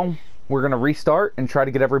now we're gonna restart and try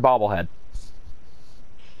to get every bobblehead.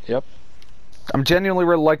 Yep. I'm genuinely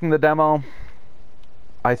really liking the demo.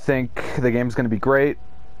 I think the game's gonna be great.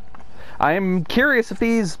 I am curious if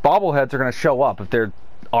these bobbleheads are gonna show up, if there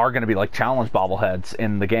are gonna be like challenge bobbleheads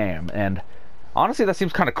in the game. And honestly, that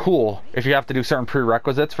seems kind of cool if you have to do certain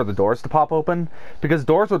prerequisites for the doors to pop open, because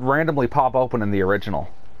doors would randomly pop open in the original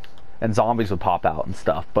and zombies would pop out and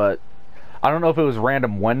stuff. But I don't know if it was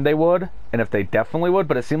random when they would and if they definitely would,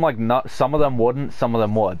 but it seemed like some of them wouldn't, some of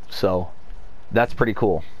them would. So that's pretty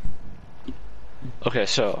cool. Okay,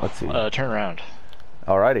 so let's see. Turn around.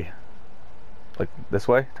 Alrighty. Like this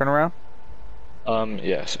way? Turn around?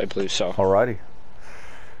 Yes, I believe so. Alrighty.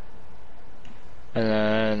 And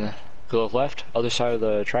then go left, other side of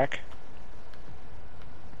the track.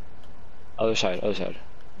 Other side.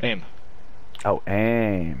 Aim. Oh,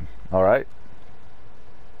 aim. Alright.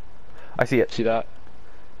 I see it. See that?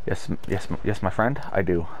 Yes, my friend. I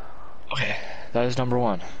do. Okay, that is number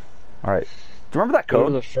 1. Alright. Do you remember that code? Go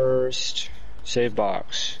to the first save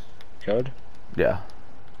box. Code? Yeah.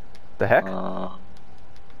 The heck?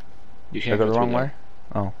 You can't go the wrong there. way?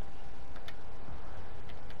 Oh.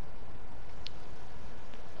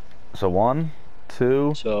 So 1,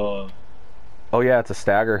 2. So. Oh yeah, it's a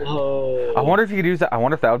stagger. Whoa. I wonder if you could use that. I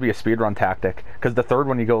wonder if that would be a speedrun tactic. Because the third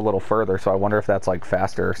one you go a little further, so I wonder if that's like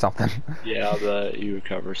faster or something. Yeah, but you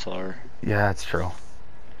recover slower. Yeah, that's true.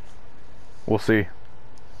 We'll see.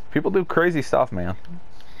 People do crazy stuff, man.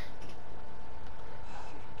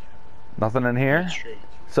 Nothing in here? That's true.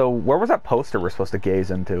 So where was that poster we're supposed to gaze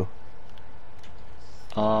into?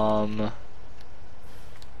 I'm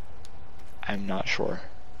not sure.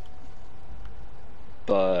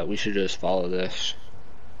 But we should just follow this.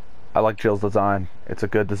 I like Jill's design. It's a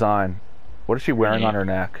good design. What is she wearing on her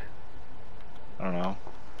neck? I don't know.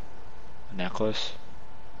 A necklace?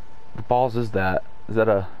 What balls is that? Is that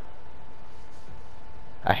a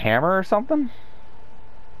hammer or something?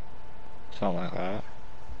 Something like that.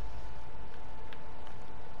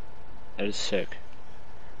 That is sick.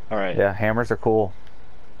 Alright. Yeah, hammers are cool.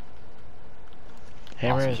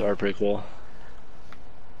 Hammers are pretty cool.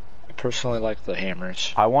 I personally like the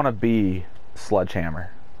hammers. I want to be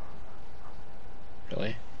Sledgehammer.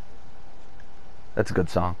 Really? That's a good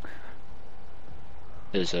song.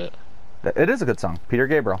 Is it? It is a good song. Peter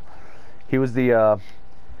Gabriel. He was the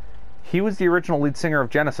original lead singer of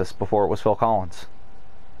Genesis before it was Phil Collins.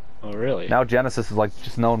 Oh, really? Now Genesis is like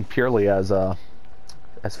just known purely as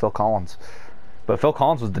Phil Collins. But Phil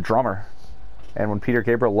Collins was the drummer. And when Peter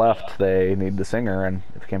Gabriel left, they needed a singer, and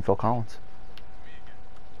it became Phil Collins.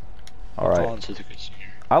 All right. Phil Collins is a good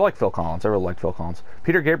singer. I like Phil Collins. I really like Phil Collins.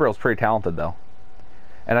 Peter Gabriel's pretty talented, though.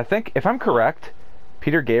 And I think, if I'm correct,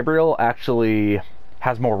 Peter Gabriel actually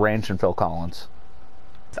has more range than Phil Collins.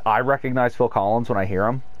 I recognize Phil Collins when I hear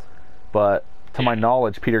him, but to my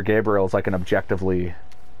knowledge, Peter Gabriel is like an objectively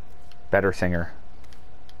better singer.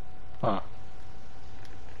 Huh.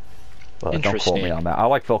 But don't quote me on that. I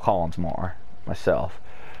like Phil Collins more, myself.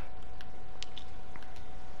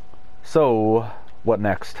 So, what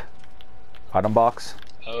next? Item box?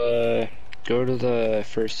 Go to the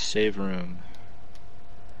first save room.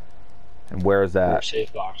 And where is that? Or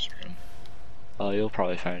save box room. You'll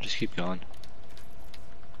probably find it. Just keep going.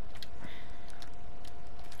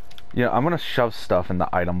 Yeah, I'm gonna shove stuff in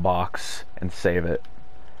the item box and save it.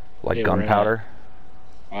 Like Hey, gunpowder.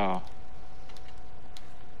 Wow.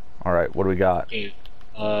 Alright, what do we got? Hey,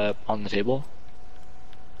 on the table?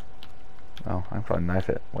 Oh, I can probably knife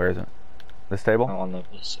it. Where is it? This table? No, on the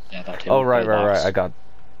yeah, that table. Oh, right, the right, box. right. I got...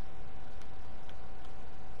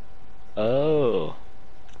 Oh.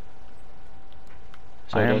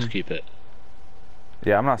 So it does keep it.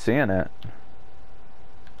 Yeah, I'm not seeing it.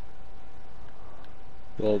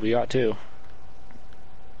 Well, we got two.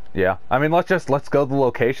 Yeah, I mean, let's go to the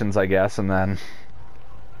locations, I guess, and then...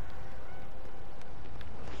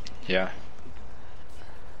 Yeah.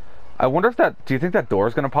 I wonder if that... Do you think that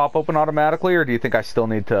door's gonna pop open automatically, or do you think I still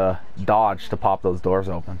need to dodge to pop those doors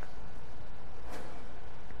open?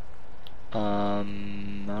 I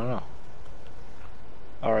don't know.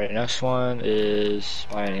 Alright, next one is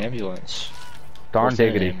by an ambulance. Darn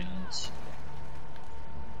diggity. Ambulance.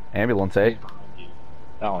 Ambulance, eh?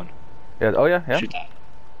 That one. Yeah, oh yeah, yeah. Shoot that.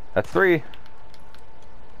 That's 3.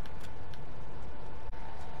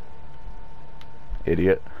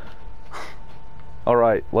 Idiot.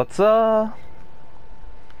 Alright, let's, what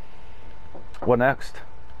next?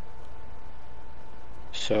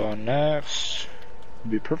 So next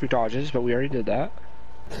would be perfect dodges, but we already did that.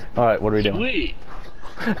 Alright, what are we doing? Sweet.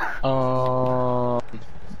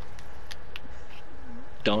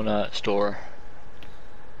 Donut store.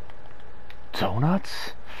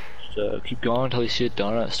 Donuts? So keep going until you see a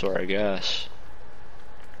donut store, I guess.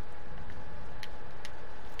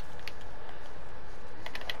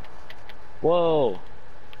 Whoa!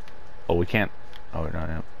 Oh, we can't. Oh, no,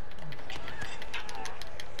 no.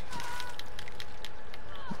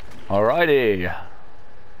 Alrighty.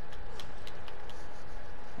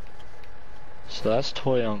 So that's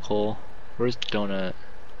Toy Uncle. Where's the donut?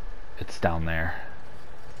 It's down there.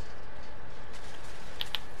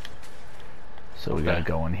 So we gotta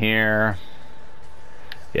go in here.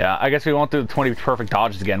 Yeah, I guess we won't do the 20 perfect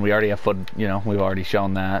dodges again. We already have we've already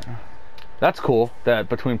shown that. That's cool, that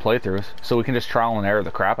between playthroughs. So we can just trial and error the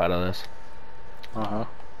crap out of this. Uh-huh.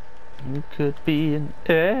 You could be an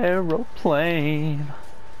aeroplane.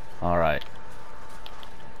 Alright.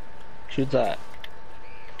 Shoot that.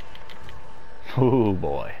 Ooh,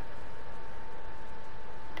 boy.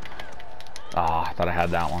 Ah, I thought I had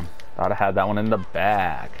that one. Thought I had that one in the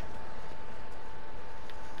bag.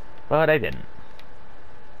 But I didn't.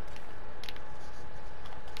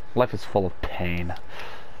 Life is full of pain.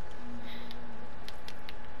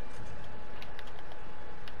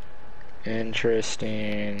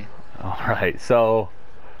 Interesting. Alright, so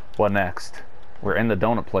what next? We're in the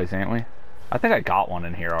donut place, ain't we? I think I got one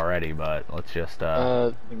in here already, but let's just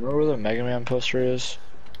remember where the Mega Man poster is?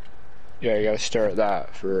 Yeah, you gotta stare at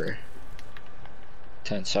that for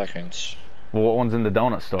 10 seconds. Well, what one's in the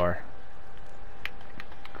donut store?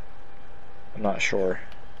 I'm not sure.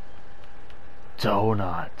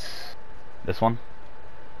 Donuts. This one?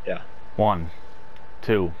 Yeah. 1,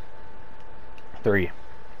 2, 3,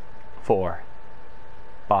 4,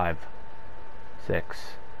 5, 6,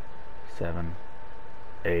 7,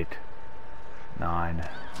 8, 9.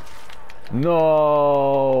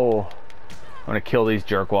 No! I'm gonna kill these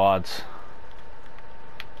jerkwads.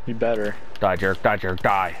 You better. Die, jerk, die, jerk,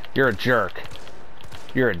 die. You're a jerk.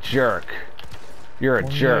 You're a jerk. You're a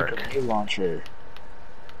jerk. Grenade launcher.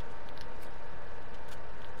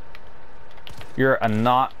 You're a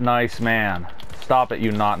not nice man. Stop it,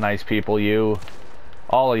 you not nice people, you.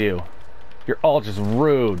 All of you. You're all just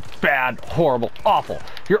rude, bad, horrible, awful.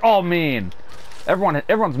 You're all mean.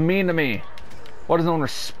 Everyone's mean to me. Why does no one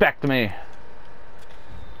respect me?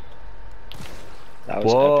 That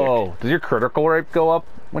was Whoa. epic. Does your critical rate go up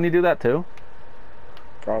when you do that too?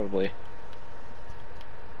 Probably.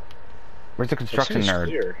 Where's the construction nerd?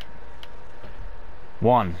 Clear.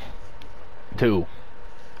 1, 2,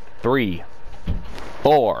 3,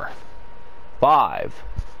 4, 5,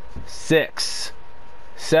 6,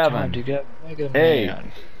 7, Time to get Mega 8,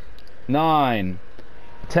 Man. 9,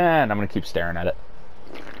 10. I'm gonna keep staring at it.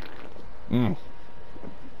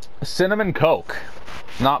 Cinnamon Coke.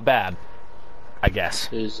 Not bad, I guess.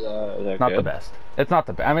 Is that Not good? the best. It's not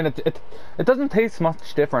the best. I mean, it doesn't taste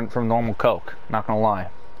much different from normal Coke. Not gonna lie.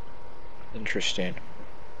 Interesting.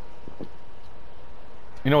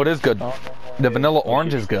 You know what is good? Oh, The vanilla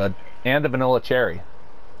orange is good, and the vanilla cherry,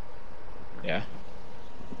 Yeah.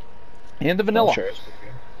 and the vanilla. Sure.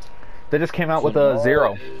 They just came out with a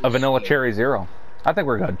vanilla cherry zero. I think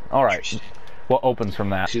we're good. All right. What opens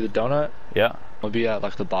from that? See the donut? Yeah. It'll be at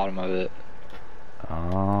like the bottom of it.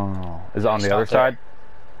 Oh, is it on It's the not other there. side?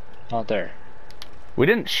 Not there. We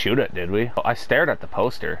didn't shoot it, did we? I stared at the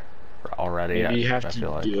poster already. Maybe you have I to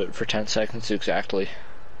feel like do it for 10 seconds exactly.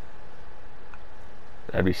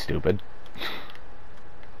 that'd be stupid.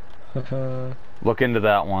 Look into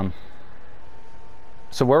that one.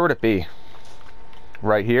 So where would it be?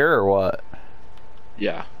 Right here or what?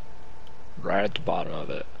 Yeah. Right at the bottom of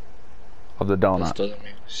it. Of the donut. This doesn't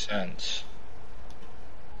make sense.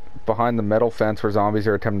 Behind the metal fence where zombies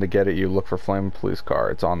are attempting to get at you, look for flame police car.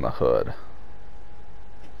 It's on the hood.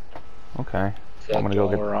 Okay. Is that the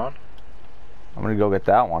one we're on? I'm gonna go get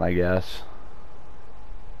that one, I guess.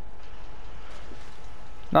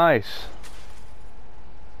 Nice.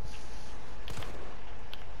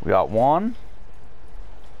 We got one.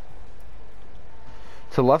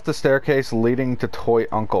 To the left, the staircase leading to Toy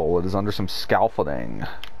Uncle. It is under some scaffolding.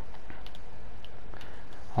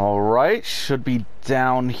 Alright, should be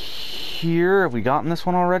down here. Have we gotten this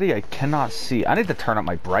one already? I cannot see. I need to turn up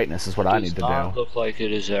my brightness is what I need to do. It does not look like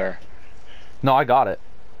it is there. No, I got it.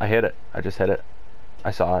 I hit it. I just hit it.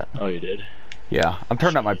 I saw it. Oh, you did? Yeah, I'm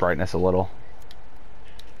turning up my brightness a little.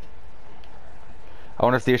 I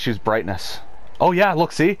wonder if the issue is brightness. Oh yeah,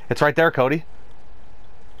 look, see? It's right there, Cody.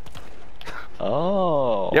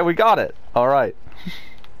 Oh. Yeah, we got it. Alright.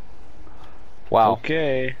 Wow.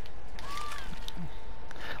 Okay.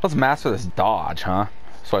 Let's master this dodge, huh?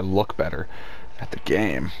 So I look better at the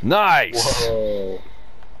game. Nice! Whoa.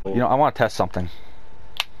 You know, I want to test something.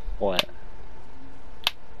 What?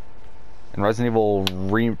 In Resident Evil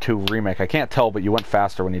 2 Remake, I can't tell, but you went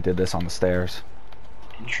faster when you did this on the stairs.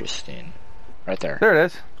 Interesting. Right there. There it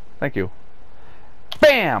is. Thank you.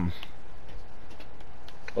 BAM!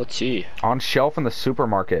 Let's see. On shelf in the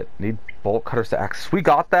supermarket. Need bolt cutters to access. We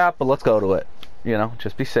got that, but let's go to it. You know,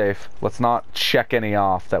 just be safe. Let's not check any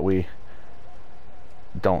off that we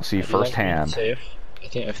don't see firsthand.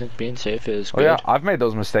 I think being safe is good. Oh yeah, I've made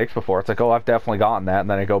those mistakes before. It's like, oh, I've definitely gotten that, and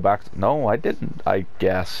then I go back to, no, I didn't, I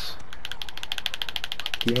guess.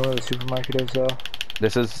 Do you know where the supermarket is, though?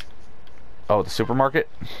 This is... Oh, the supermarket?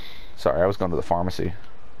 Sorry, I was going to the pharmacy.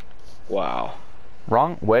 Wow.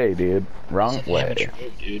 Wrong way, dude. Wrong way.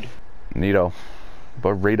 Move, dude. Neato.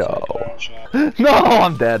 Burrito. No,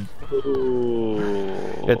 I'm dead. Ooh.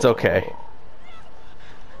 It's okay.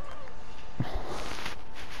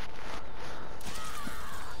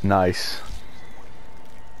 Nice.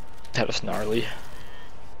 That was gnarly.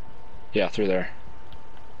 Yeah, through there.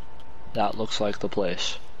 That looks like the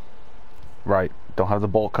place. Right. Don't have the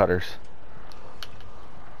bolt cutters.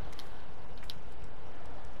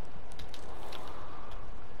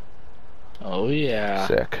 Oh yeah.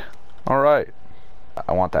 Sick. Alright.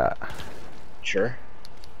 I want that. Sure.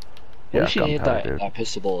 Yeah, we should need that dude.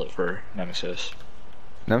 pistol bullet for Nemesis.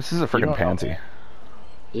 Nemesis is a freaking pansy.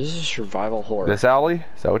 This is a survival horror. This alley?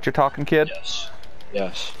 Is that what you're talking, kid? Yes.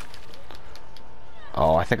 Yes.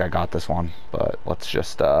 Oh, I think I got this one, but let's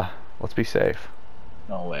just, let's be safe.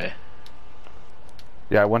 No way.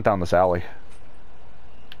 Yeah, I went down this alley.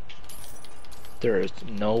 There is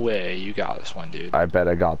no way you got this one, dude. I bet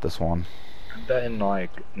I got this one. I'm betting,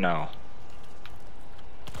 like, no.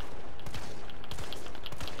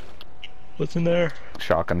 What's in there?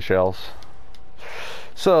 Shotgun shells.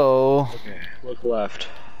 So... Okay, look left.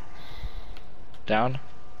 Down?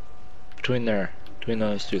 Between there. Between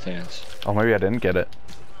those two things. Oh, maybe I didn't get it.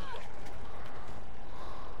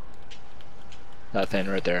 That thing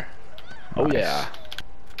right there. Nice. Oh yeah.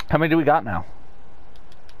 How many do we got now?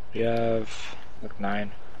 We have, like,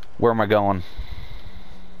 9. Where am I going?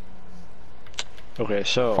 Okay,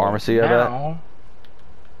 so... Pharmacy, I bet?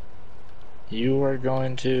 You are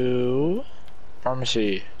going to...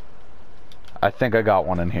 Pharmacy. I think I got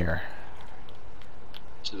one in here.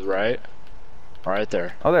 To the right. Right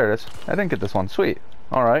there. Oh, there it is. I didn't get this one. Sweet.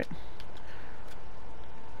 Alright.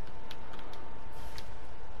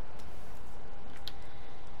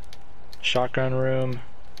 Shotgun room.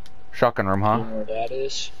 Shotgun room, huh? Do you know where that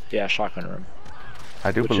is? Yeah, shotgun room.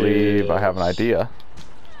 I do believe I have an idea.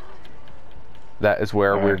 That is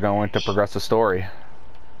where we're going to progress the story.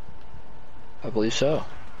 I believe so.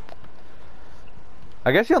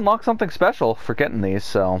 I guess you unlock something special for getting these,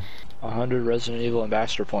 so... 100 Resident Evil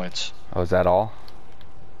Ambassador points. Oh, is that all?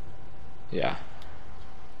 Yeah.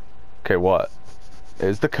 Okay, what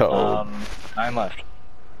is the code? 9 left.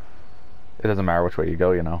 It doesn't matter which way you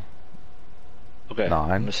go, you know. Okay,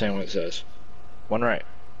 9. I'm just saying what it says. 1 right.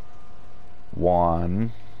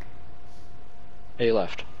 1. 8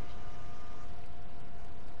 left.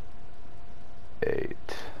 8.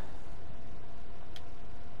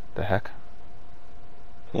 The heck?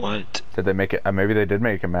 What? Did they make it? Maybe they did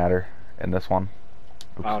make it matter in this one.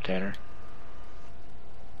 Oops. Wow, Tanner.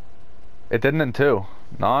 It didn't in 2.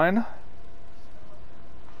 9.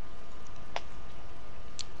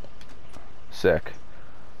 Sick.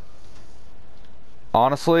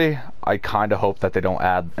 Honestly, I kind of hope that they don't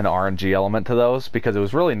add an RNG element to those, because it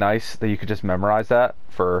was really nice that you could just memorize that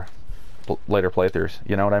for later playthroughs.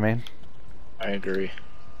 You know what I mean? I agree.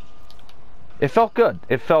 It felt good.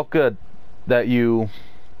 It felt good that you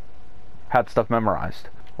had stuff memorized.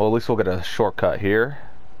 Well, at least we'll get a shortcut here.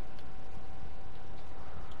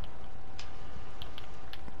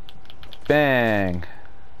 Bang!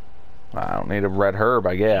 I don't need a red herb,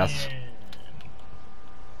 I guess.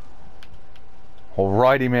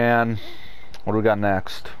 Alrighty, man. What do we got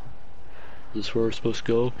next? Is this where we're supposed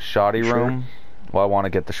to go? Shoddy room? Well, I want to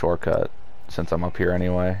get the shortcut, since I'm up here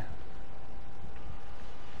anyway.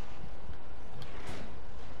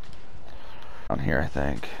 Down here, I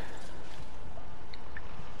think.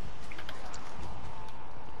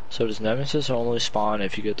 So does Nemesis only spawn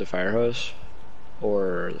if you get the fire hose?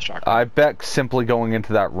 Or the shotgun? I bet simply going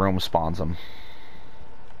into that room spawns them.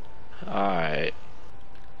 Alright.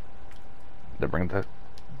 Did I bring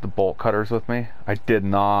the bolt cutters with me? I did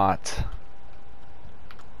not.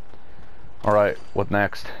 Alright, what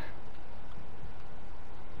next?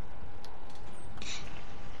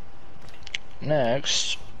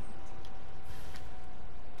 Next.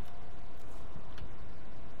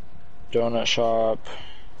 Donut shop.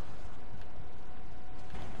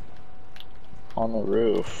 On the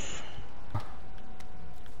roof.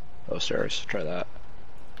 Oh, stairs. Try that.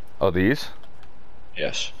 Oh, these?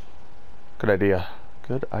 Yes. Good idea.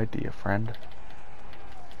 Good idea, friend.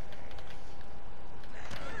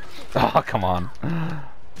 Oh, come on.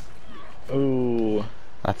 Ooh.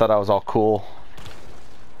 I thought I was all cool.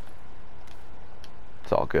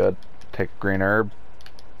 It's all good. Take a green herb.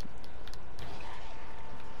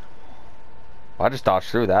 I just dodged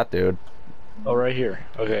through that, dude. Oh, right here.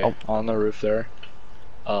 Okay, oh. On the roof there.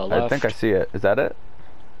 Left. I think I see it. Is that it?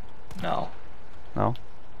 No. No?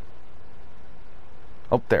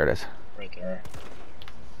 Oh, there it is. Right there.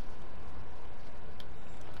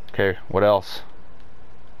 Okay, what else?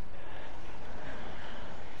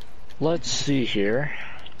 Let's see here.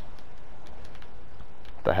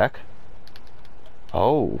 What the heck?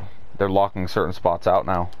 Oh, they're locking certain spots out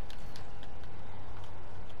now.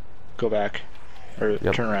 Go back. Or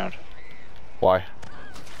turn around. Why?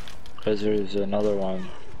 Because there's another one.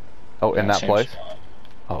 Oh, in that place? Spot.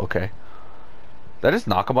 Oh, okay. Did I just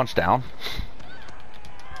knock a bunch down?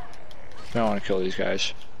 I don't want to kill these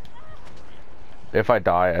guys. If I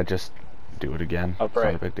die, I just do it again. Up it's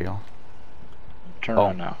right. not a big deal. Turn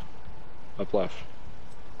around now. Up left.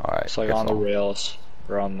 Alright. It's like on the rails.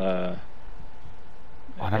 Or on the...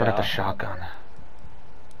 Oh, I never got the shotgun.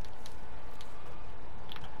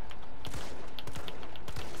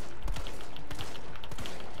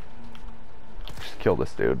 Just kill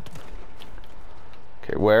this dude.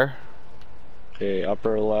 Okay, where? Okay,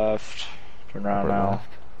 upper left. Turn around Upper now. left.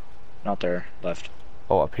 Not there. Left.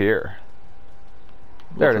 Oh, up here.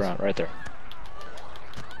 There Look it is. around, right there.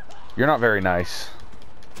 You're not very nice.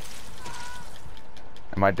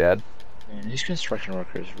 Am I dead? Man, these construction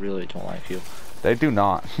workers really don't like you. They do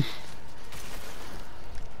not.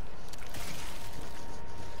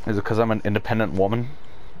 Is it because I'm an independent woman?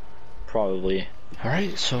 Probably.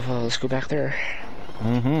 Alright, so let's go back there.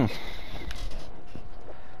 Mm-hmm.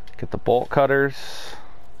 Get the bolt cutters.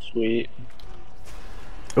 Sweet.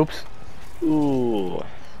 Oops. Ooh.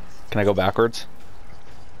 Can I go backwards?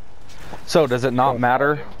 So, does it not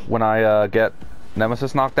matter when I get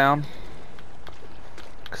Nemesis knocked down?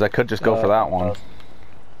 Because I could just go for that one.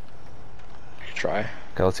 Try.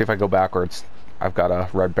 Okay, let's see if I go backwards. I've got a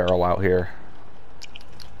red barrel out here.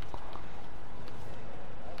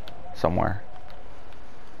 Somewhere.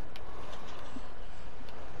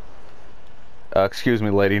 Excuse me,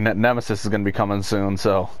 lady. Nemesis is going to be coming soon,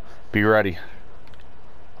 so be ready.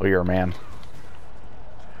 Oh, you're a man.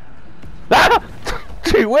 Ah!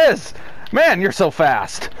 Gee whiz! Man, you're so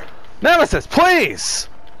fast! Nemesis, please!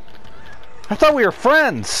 I thought we were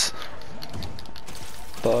friends!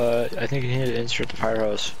 But I think you need to insert the fire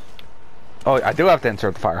hose. Oh, I do have to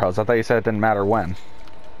insert the fire hose. I thought you said it didn't matter when.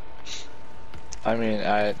 I mean,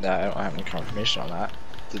 I don't have any confirmation on that.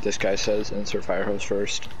 This guy says insert fire hose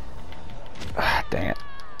first. Ah, dang it.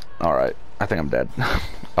 Alright, I think I'm dead.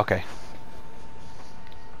 Okay.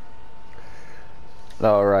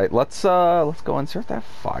 Alright, let's go insert that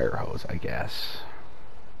fire hose, I guess.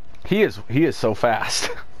 He is so fast.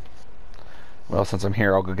 Well, since I'm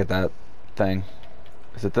here, I'll go get that thing.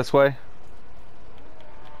 Is it this way?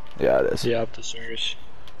 Yeah, it is. Yeah, up the stairs.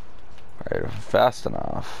 Alright, fast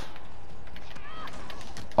enough.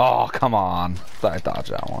 Oh, come on. Thought I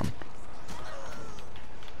dodged that one.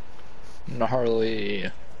 Gnarly.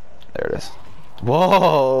 There it is.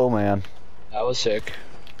 Whoa, man. That was sick.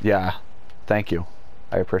 Yeah. Thank you.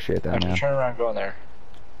 I appreciate that, I'm man. just turning around and go in there.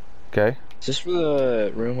 Okay. Is this where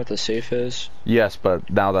the room with the safe is? Yes, but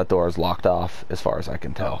now that door is locked off, as far as I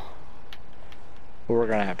can tell. Well, we're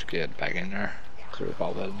gonna have to get back in there. Clear the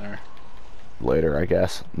ball bed in there. Later, I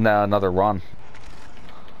guess. Nah, another run.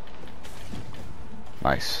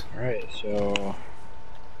 Nice. Alright, so...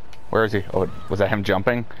 Where is he? Oh, was that him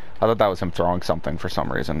jumping? I thought that was him throwing something for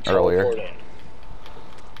some reason earlier.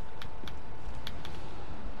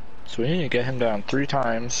 So we need to get him down 3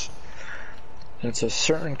 times. And it's a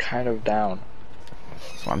certain kind of down.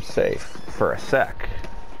 So I'm safe for a sec.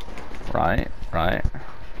 Right, right.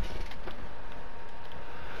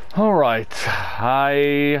 Alright,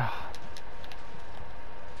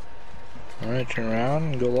 Alright, turn around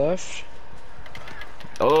and go left.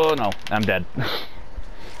 Oh no, I'm dead.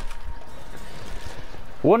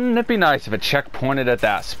 Wouldn't it be nice if it checkpointed at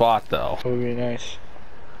that spot though? That would be nice.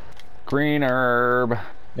 Green herb.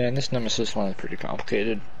 Man, this Nemesis one is pretty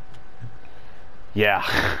complicated.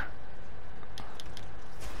 Yeah.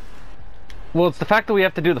 Well, it's the fact that we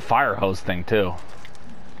have to do the fire hose thing too.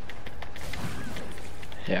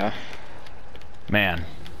 Yeah. Man.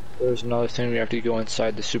 There's another thing, we have to go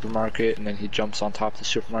inside the supermarket, and then he jumps on top of the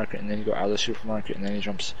supermarket, and then you go out of the supermarket, and then he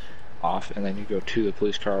jumps off, and then you go to the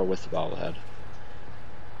police car with the bobblehead.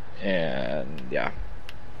 And yeah.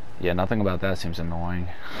 Yeah, nothing about that seems annoying.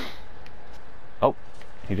 Oh,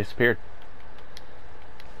 he disappeared.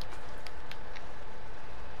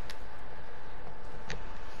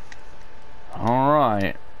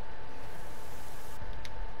 Alright.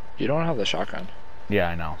 You don't have the shotgun. Yeah,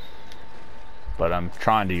 I know. But I'm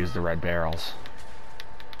trying to use the red barrels.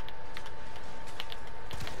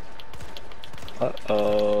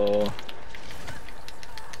 Uh-oh.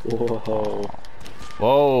 Whoa.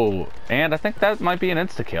 Whoa. And I think that might be an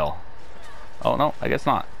insta-kill. Oh, no, I guess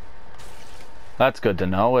not. That's good to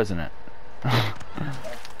know, isn't it?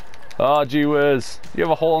 Oh, gee whiz. You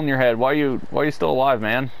have a hole in your head. Why are you still alive,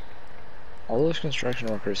 man? All those construction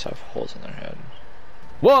workers have holes in their head.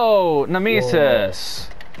 Whoa! Nemesis!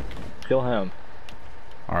 Whoa. Kill him.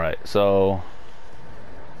 Alright, so...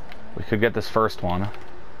 we could get this first one.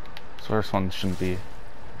 This first one shouldn't be...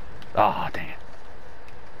 ah, dang it.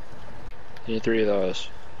 You need 3 of those.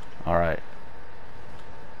 Alright.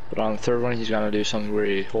 But on the third one, he's gonna do something where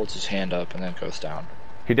he holds his hand up and then goes down.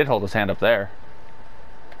 He did hold his hand up there.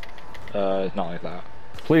 Not like that.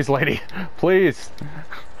 Please, lady. Please.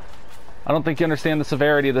 I don't think you understand the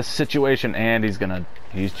severity of this situation. And he's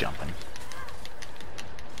jumping.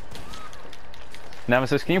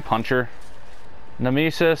 Nemesis, can you punch her?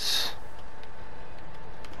 Nemesis.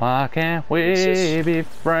 Why can't we be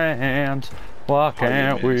friends? Why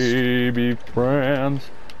can't we be friends?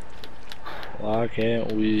 Why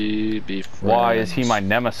can't we be friends? Why is he my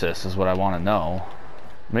nemesis is what I want to know.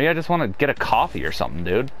 Maybe I just want to get a coffee or something,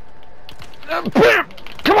 dude.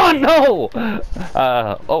 Come on, no!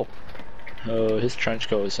 Oh. Oh, his trench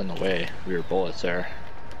coat was in the way. Weird bullets there.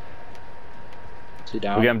 Is he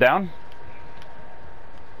down? We get him down?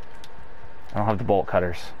 I don't have the bolt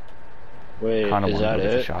cutters. Wait, is that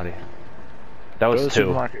it? That was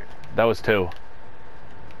 2. That was 2.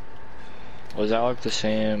 Was that like the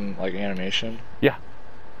same like animation? Yeah.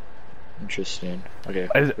 Interesting. Okay.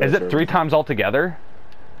 Is it 3 times altogether?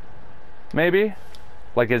 Maybe?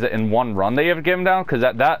 Like, is it in one run they have to get him down? Because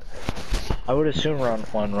that... I would assume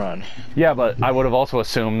one run. Yeah, but I would have also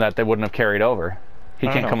assumed that they wouldn't have carried over. He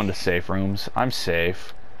can't come into safe rooms. I'm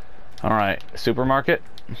safe. Alright, supermarket?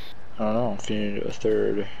 I don't know, if you need a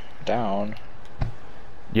third down.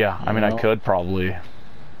 Yeah, I mean, I could probably.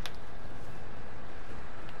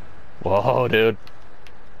 Whoa, dude.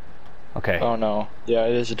 Okay. Oh no. Yeah,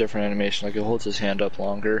 it is a different animation. Like, it holds his hand up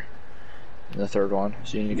longer in the third one,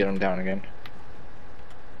 so you need to get him down again.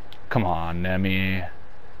 Come on, Nemi.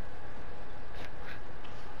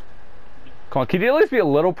 Come on, can you at least be a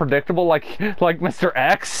little predictable like Mr.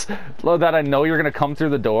 X? That I know you're gonna come through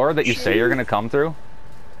the door that you say you're gonna come through?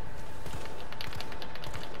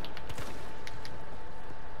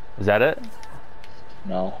 Is that it?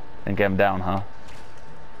 No. And get him down, huh?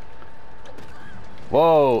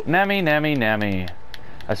 Whoa, Nemi, Nemi, Nemi.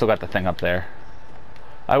 I still got the thing up there.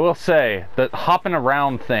 I will say, the hopping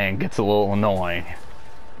around thing gets a little annoying.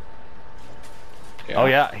 Yeah. Oh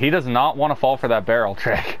yeah, he does not want to fall for that barrel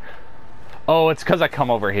trick. Oh, it's because I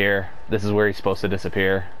come over here. This is where he's supposed to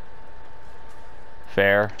disappear.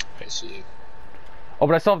 Fair. I see. Oh,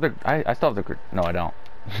 but I still have the... I still have the... No, I don't.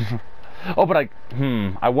 Oh, but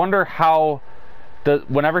I wonder how...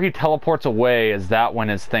 whenever he teleports away, is that when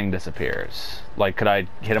his thing disappears? Like, could I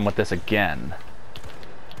hit him with this again?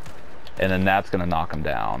 And then that's gonna knock him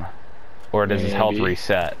down. Or does his health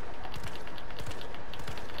reset?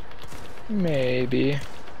 Maybe.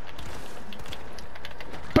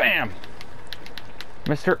 Bam!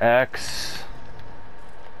 Mr. X.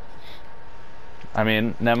 I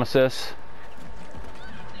mean, Nemesis.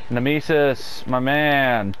 Nemesis, my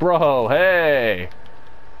man. Bro, hey!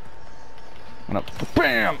 I'm gonna,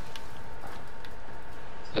 bam!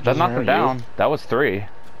 That knocked him down. That was 3.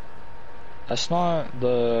 That's not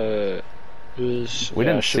the... It was... We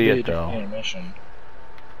didn't see it, though. Animation.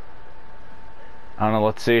 I don't know,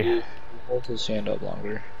 let's see. Hold his hand up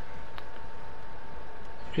longer.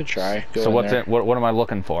 Good try. So what's it? What am I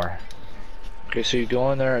looking for? Okay, so you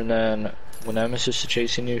go in there, and then when Nemesis is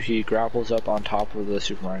chasing you, he grapples up on top of the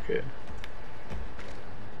supermarket.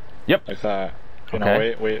 Yep. Like that. Okay.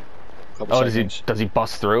 Okay. Now wait. Couple seconds. Does he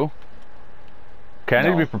bust through? Okay, I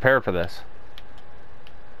need to be prepared for this.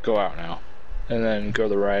 Go out now, and then go to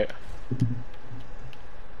the right.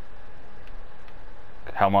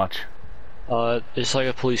 How much? It's like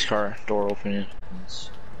a police car door opening,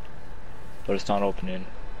 but it's not opening.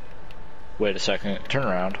 Wait a second. Turn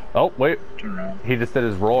around. Oh wait. Turn around. He just did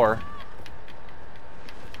his roar.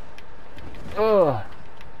 Ugh.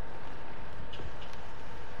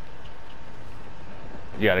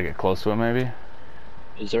 You gotta get close to it, maybe.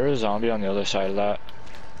 Is there a zombie on the other side of that?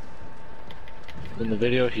 In the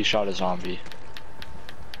video, he shot a zombie.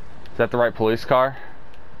 Is that the right police car?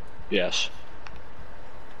 Yes.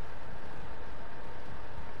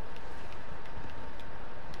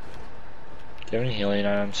 Do you have any healing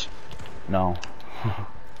items? No.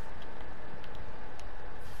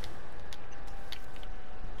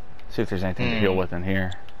 See if there's anything to heal with in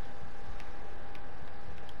here.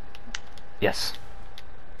 Yes.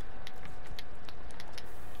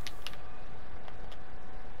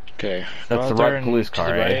 Okay. That's the right police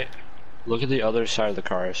car, eh? Right. Look at the other side of the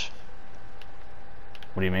cars.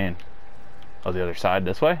 What do you mean? Oh, the other side,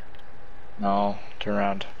 this way? No, turn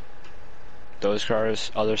around. Those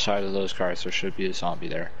cars, other side of those cars, there should be a zombie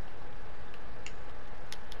there.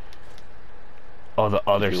 Oh, the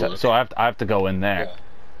other side. So I have to go in there. Yeah.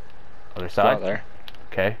 Other side? Go out there.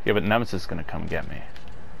 Okay. Yeah, but Nemesis is gonna come get me.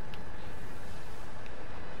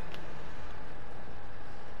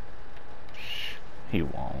 Shh. He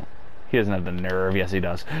won't. He doesn't have the nerve. Yes, he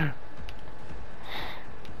does.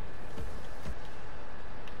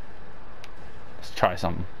 Let's try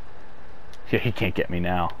something. Yeah, he can't get me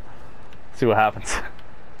now. See what happens.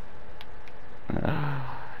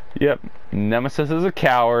 Yep, Nemesis is a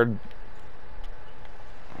coward.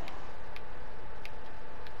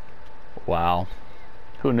 Wow.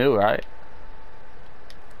 Who knew, right?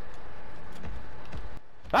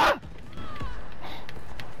 Ah!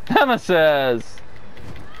 Nemesis!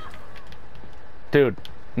 Dude,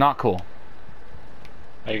 not cool.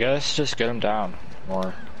 I guess just get him down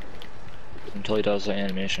more until he does the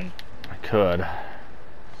animation. I could.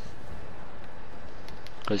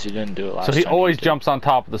 Because he didn't do it last time. So he always jumps on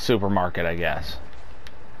top of the supermarket, I guess.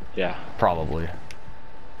 Yeah. Probably.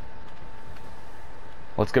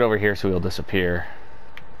 Let's get over here so he'll disappear.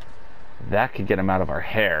 That could get him out of our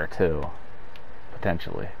hair, too.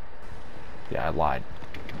 Potentially. Yeah, I lied.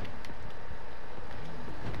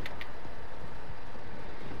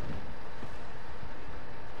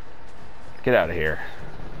 Get out of here.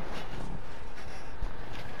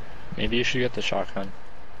 Maybe you should get the shotgun.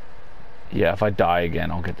 Yeah, if I die again,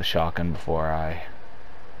 I'll get the shotgun before I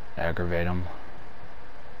aggravate him.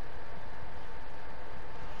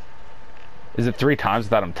 Is it 3 times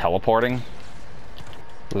that I'm teleporting?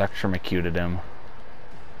 Electrocuted him.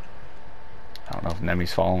 I don't know if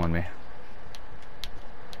Nemi's following me.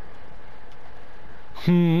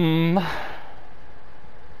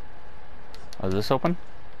 Oh, is this open?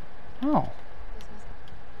 Oh.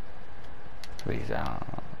 Please,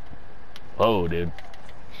 oh, dude.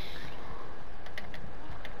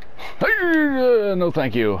 No,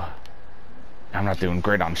 thank you. I'm not doing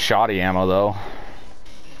great on shoddy ammo, though.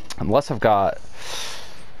 Unless I've got...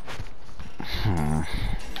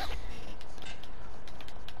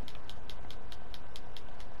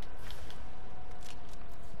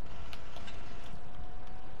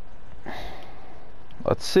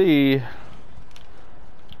 Let's see.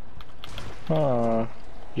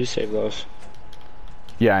 You save those.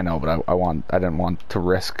 Yeah, I know, but I didn't want to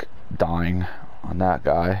risk dying on that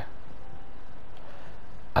guy.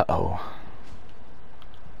 Uh-oh.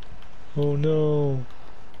 Oh no.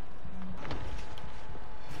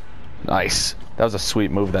 Nice. That was a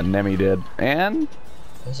sweet move that Nemi did. And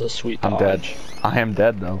That's a sweet dodge. I'm dead. I am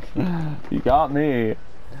dead though. You got me.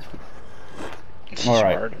 All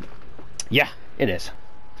right. Hard. Yeah, it is.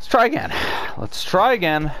 Let's try again. Let's try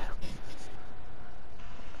again.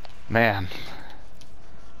 Man.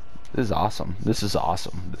 This is awesome. This is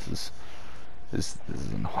awesome. This is This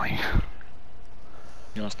is annoying.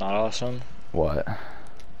 You know what's not awesome? What?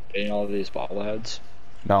 Getting all of these bobbleheads.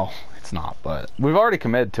 No, it's not, but we've already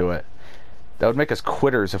committed to it. That would make us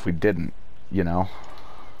quitters if we didn't, you know?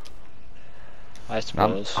 I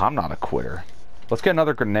suppose. I'm not a quitter. Let's get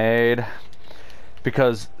another grenade.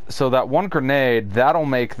 Because, so that one grenade, that'll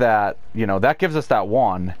make that, you know, that gives us that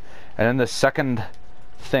one. And then the second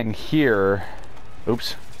thing here...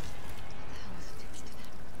 Oops.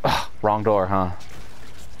 Ugh, wrong door, huh?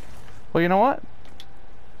 Well, you know what?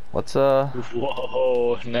 Let's,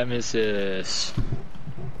 Whoa, Nemesis.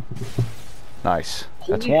 Nice.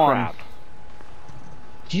 Holy That's one. crap.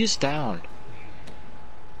 He's down.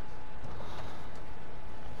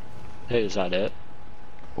 Hey, is that it?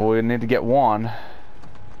 Well, we need to get one.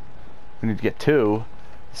 We need to get two.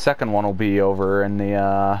 The second one will be over in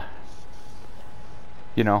the,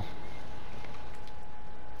 you know,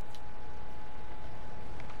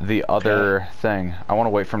 the other thing. I want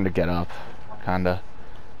to wait for him to get up, kinda.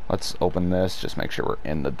 Let's open this, just make sure we're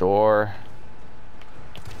in the door.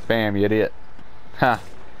 Bam, you idiot. Huh.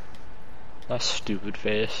 That stupid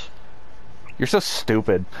face. You're so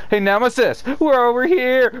stupid. Hey, Nemesis, we're over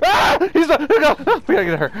here. Ah! He's not. No, we gotta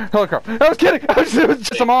get her. Holy crap. I was kidding. I was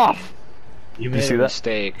just him off. You made a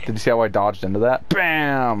mistake. Did you see how I dodged into that?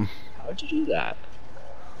 Bam. How'd you do that?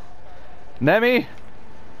 Nemi,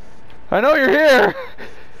 I know you're here.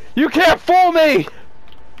 You can't fool me.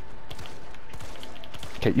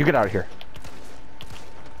 Okay, you get out of here.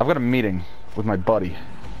 I've got a meeting with my buddy.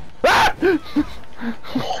 Ah!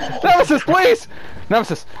 Nemesis, please!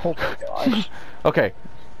 Nemesis. Oh my gosh. Okay.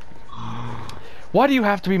 Why do you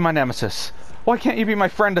have to be my nemesis? Why can't you be my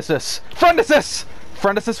friendasis? Friendasis!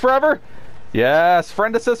 Friendasis forever? Yes,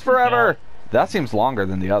 friendasis forever! Yeah. That seems longer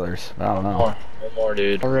than the others. I don't know. One more,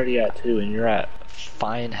 dude. Already at 2 and you're at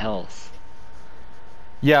fine health.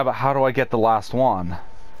 Yeah, but how do I get the last one?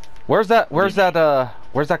 Where's that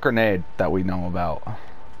grenade that we know about?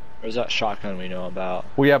 Where's that shotgun we know about?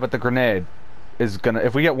 Well, yeah, but the grenade is gonna...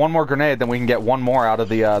 If we get one more grenade, then we can get one more out of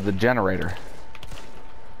the generator.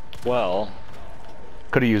 Well...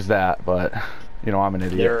 Could've used that, but... You know, I'm an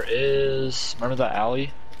idiot. There is... Remember that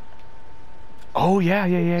alley? Oh,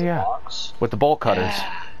 yeah. Box? With the bolt cutters.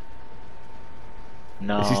 Yeah.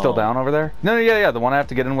 No. Is he still down over there? No, yeah, the one I have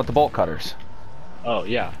to get in with the bolt cutters. Oh,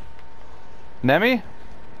 yeah. Nemi?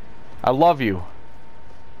 I love you.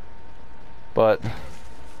 But...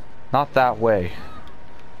 Not that way.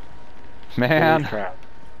 Man. Holy crap.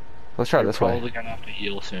 Let's try this way. You're probably gonna have to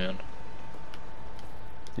heal soon.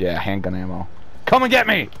 Yeah, handgun ammo. Come and get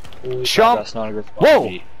me! Holy Chump! That's not a good spot Whoa! to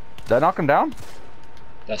be. Did I knock him down?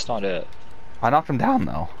 That's not it. I knocked him down,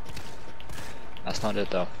 though. That's not it,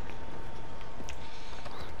 though.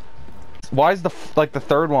 Why is the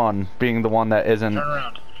third one being the one that isn't... Turn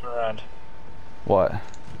around. Turn around. What?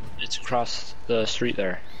 It's across the street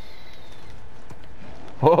there.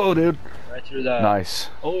 Whoa, dude. Right through that. Nice.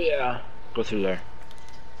 Oh, yeah. Go through there.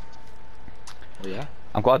 Oh, yeah?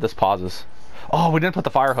 I'm glad this pauses. Oh, we didn't put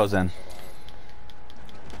the fire hose in.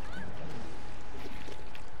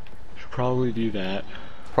 Should probably do that.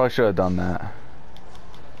 Probably should have done that.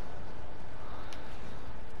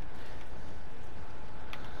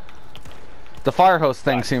 The fire hose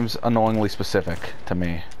thing seems annoyingly specific to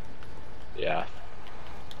me. Yeah.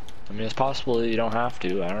 I mean, it's possible that you don't have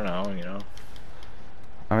to. I don't know, you know.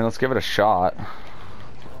 I mean, let's give it a shot. Yeah.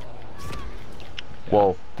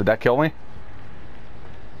 Whoa, did that kill me?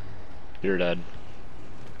 You're dead.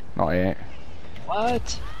 No, I ain't.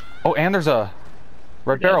 What? Oh, and there's a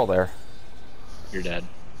red barrel there. You're dead.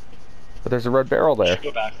 But there's a red barrel there.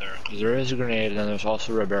 Go back there, because there is a grenade and there's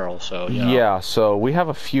also a red barrel, so, you know. Yeah, so we have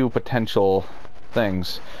a few potential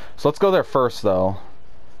things. So let's go there first, though.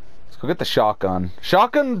 Let's go get the shotgun.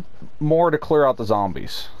 Shotgun more to clear out the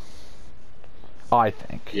zombies, I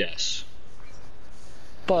think. Yes.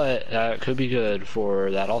 But that could be good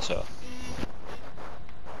for that also.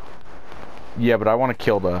 Yeah, but I want to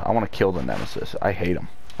kill the nemesis. I hate him.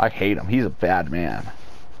 I hate him. He's a bad man.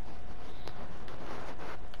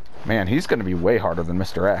 Man, he's gonna be way harder than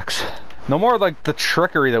Mr. X. No more like the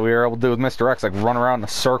trickery that we were able to do with Mr. X, like run around in a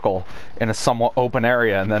circle in a somewhat open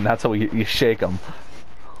area, and then that's how you shake him.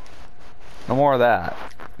 No more of that.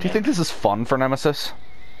 Do you think this is fun for Nemesis?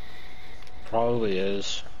 Probably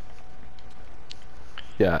is.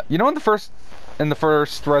 Yeah. You know, in the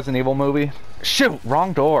first Resident Evil movie? Shoot,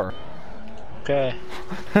 wrong door. Okay.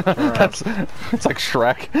 It's like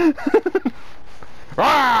Shrek.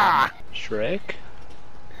 Ah! Shrek?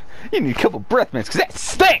 You need a couple breath mints, because that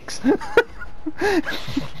stinks!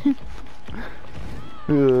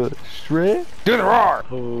 Shred. Do the roar.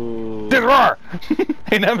 Ooh. Do the roar.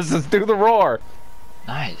 Hey Nemesis, do the roar.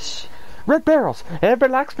 Nice. Red barrels.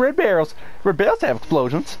 Everybody likes red barrels. Red barrels have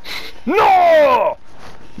explosions. No!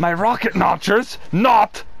 My rocket launcher's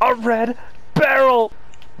not a red barrel.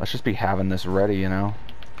 Let's just be having this ready, you know.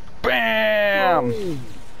 Bam! Ooh.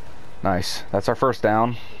 Nice. That's our first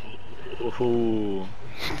down. Ooh.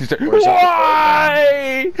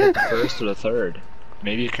 Why? The first or the third?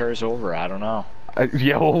 Maybe it carries over. I don't know.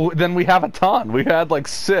 Yeah, well, then we have a ton. We had like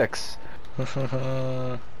 6.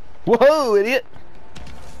 Whoa, idiot!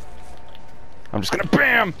 I'm just gonna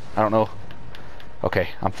bam! I don't know. Okay,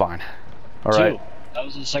 I'm fine. Alright. That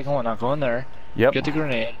was the second one. Now go in there. Yep. Get the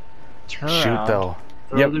grenade. Turn Shoot around. Though.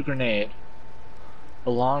 Throw the grenade.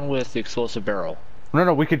 Along with the explosive barrel.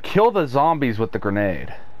 No, we could kill the zombies with the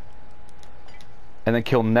grenade. And then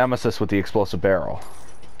kill Nemesis with the explosive barrel.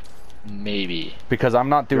 Maybe. Because I'm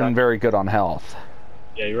not doing very good on health.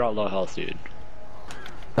 Yeah, you're at low health, dude.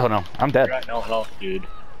 Oh no, I'm dead. You're at no health, dude.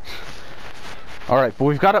 Alright, but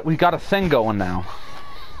we got a thing going now.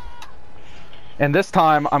 And this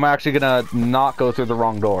time, I'm actually gonna not go through the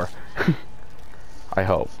wrong door. I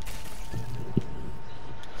hope.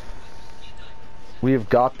 We've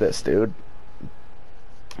got this, dude.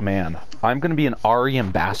 Man, I'm gonna be an RE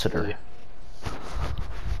ambassador.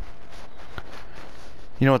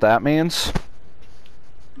 You know what that means?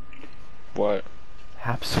 What?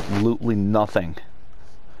 Absolutely nothing.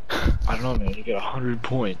 I don't know, man. You get 100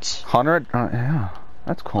 points. 100? Yeah,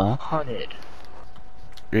 that's cool. 100.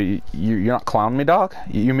 You're not clowning me, dog?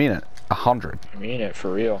 You mean it? 100. I mean it,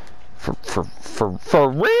 for real. For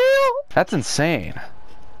real? That's insane.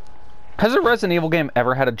 Has a Resident Evil game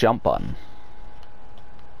ever had a jump button?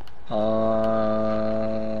 No.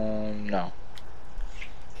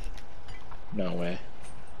 No way.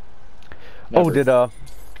 Never. Oh, did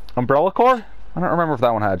Umbrella Corps? I don't remember if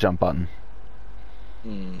that one had a jump button.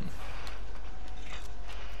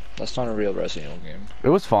 That's not a real Resident Evil game. It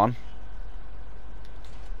was fun.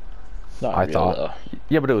 Not I real, thought. though.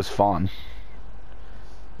 Yeah, but it was fun.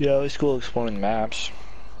 Yeah, it was cool exploring maps.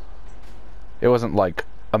 It wasn't like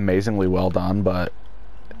amazingly well done, but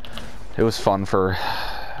it was fun for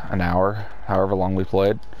an hour, however long we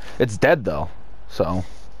played. It's dead though, so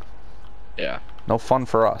yeah, no fun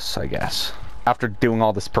for us, I guess. After doing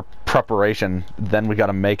all this preparation, then we got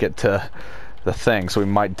to make it to the thing, so we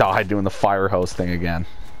might die doing the fire hose thing again.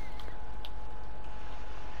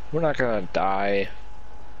 We're not gonna die.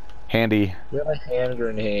 Handy. We have a hand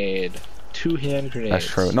grenade. 2 hand grenades. That's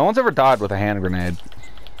true. No one's ever died with a hand grenade.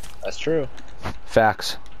 That's true.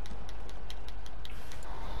 Facts.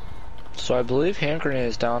 So I believe hand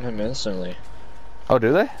grenades down him instantly. Oh,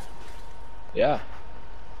 do they? Yeah.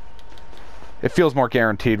 It feels more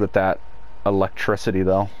guaranteed with that electricity,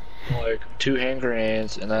 though. Like 2 hand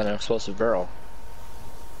grenades and then an explosive barrel.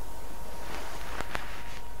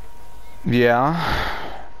 Yeah.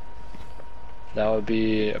 That would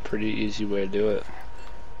be a pretty easy way to do it.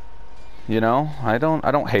 You know, I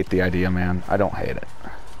don't hate the idea, man. I don't hate it.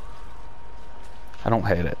 I don't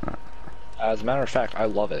hate it. As a matter of fact, I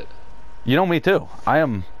love it. You know me too. I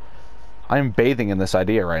am bathing in this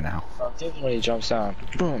idea right now. I'm thinking when he jumps down.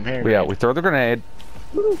 Boom, hand grenade. Yeah, we throw the grenade.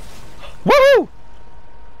 Woo! Woo!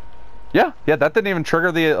 Yeah, that didn't even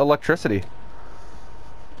trigger the electricity.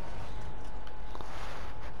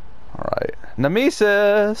 Alright.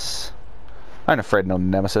 Nemesis! I ain't afraid no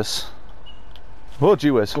Nemesis. Oh,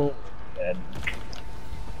 gee whiz. Boom. Dead.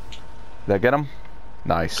 Did that get him?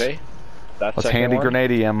 Nice. Okay. Let's handy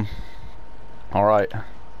grenade him. Alright.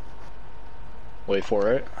 Wait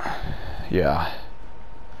for it. Yeah.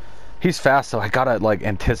 He's fast, so I gotta like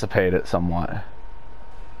anticipate it somewhat.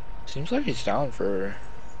 Seems like he's down for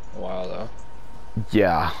a while though.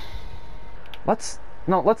 Yeah. Let's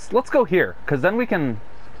go here, cause then we can.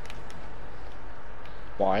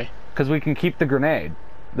 Why? Cause we can keep the grenade.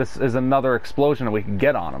 This is another explosion that we can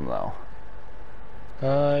get on him though.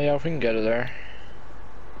 Yeah, if we can get it there.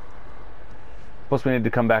 Plus we need to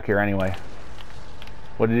come back here anyway.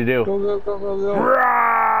 What did you do? Go. Go.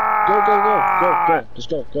 Just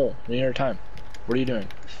go. We need our time. What are you doing?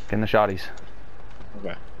 Getting the shotties.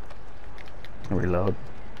 Okay. Reload.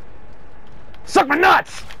 Suck my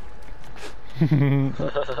nuts!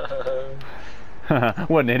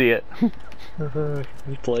 What an idiot.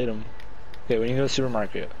 You played him. Okay, we need to go to the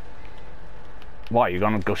supermarket. Why, you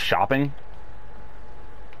gonna go shopping?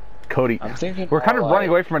 Cody, I'm thinking we're kind of running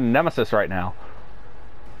away from a nemesis right now.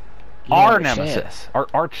 Our nemesis. Our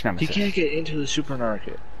arch nemesis. He can't get into the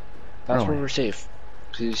supermarket. That's where we're safe.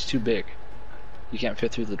 Because he's too big. You can't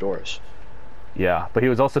fit through the doors. Yeah, but he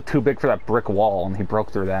was also too big for that brick wall, and he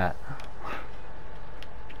broke through that.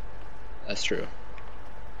 That's true.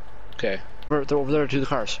 Okay. They're over there to the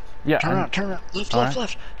cars. Yeah. Turn around.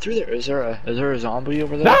 Left. Through there. Is there a zombie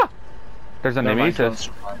over there? Ah! There's a Nemesis.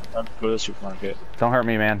 Go to the supermarket. Don't hurt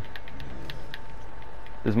me, man.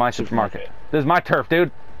 This is my supermarket. This is my turf,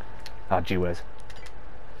 dude. Oh, gee whiz.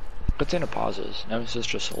 Good thing it pauses. Nemesis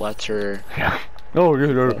just lets her... Yeah. Oh,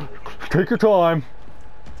 yeah. Take your time.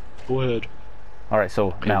 Go ahead. Alright,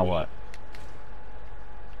 so now what?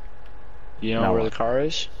 You know where the car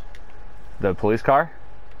is? The police car?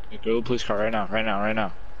 Yeah, go to the police car right now. Right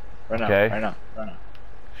now.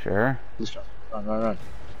 Sure. Police car. Run.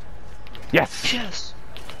 Yes!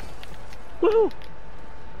 Woohoo!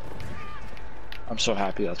 I'm so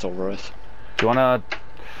happy that's over with. Do you wanna...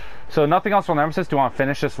 So nothing else from Nemesis? Do you wanna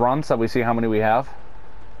finish this run so that we see how many we have?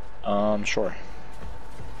 Sure.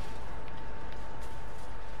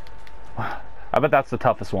 I bet that's the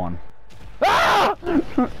toughest one. Ah!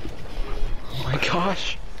 Oh my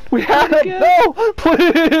gosh. We had it! No!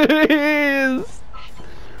 Please!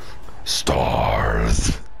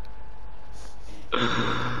 Stars.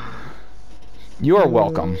 You are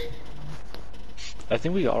welcome. I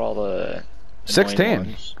think we got all the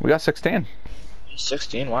 16. We got 16.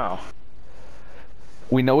 16, wow.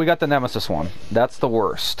 We know we got the Nemesis one. That's the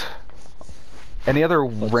worst. Any other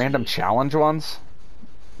random challenge ones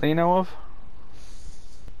that you know of?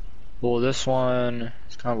 Well, this one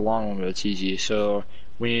is kind of a long one, but it's easy. So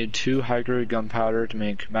we need 2 high-grade gunpowder to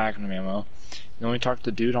make magnum ammo. Then we talk to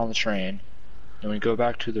the dude on the train. Then we go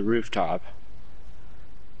back to the rooftop.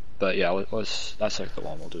 But yeah, that's like the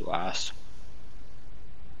one we'll do last.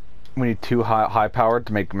 We need 2 high powered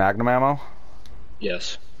to make magnum ammo.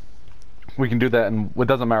 Yes. We can do that, and it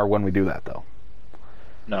doesn't matter when we do that, though.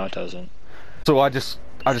 No, it doesn't. So I just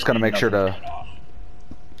gotta make sure to.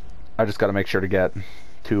 I just gotta make sure to get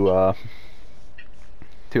 2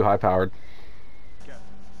 high powered.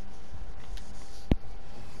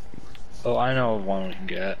 Oh, I know one we can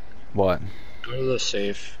get. What? Go to the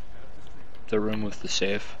safe. The room with the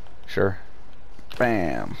safe. Sure.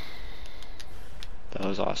 Bam. That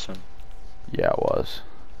was awesome. Yeah, it was.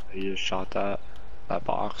 You just shot that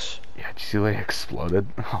box. Yeah, did you see like it exploded?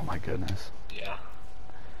 Oh my goodness. Yeah.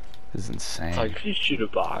 This is insane. Like, if you shoot a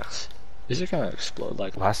box, is it gonna explode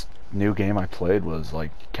like... Last new game I played was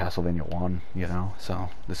like Castlevania 1, you know? So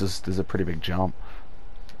this is a pretty big jump.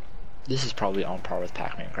 This is probably on par with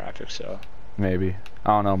Pac-Man graphics, so... Maybe. I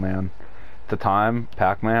don't know, man. At the time,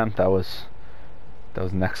 Pac-Man, that was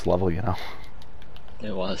next level, you know?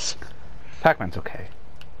 It was. Pac-Man's okay.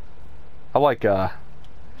 I like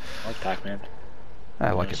Pac-Man.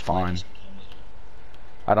 I like it fine.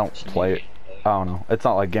 I don't play it. I don't know. It's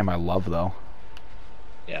not like a game I love, though.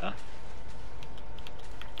 Yeah.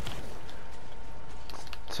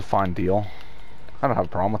 It's a fine deal. I don't have a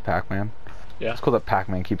problem with Pac-Man. Yeah. It's cool that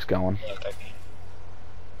Pac-Man keeps going. Yeah, Pac-Man.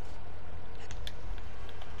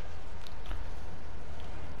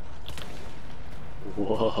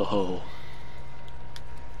 Whoa.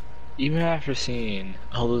 Even after seeing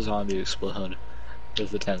all the zombies explode for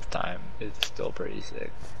the 10th time, it's still pretty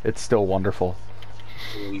sick. It's still wonderful.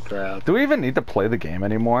 Holy crap. Do we even need to play the game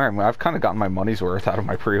anymore? I mean, I've kind of gotten my money's worth out of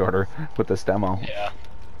my pre-order with this demo. Yeah.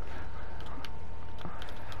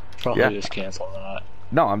 Probably just cancel that.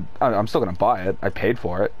 No, I'm still gonna buy it. I paid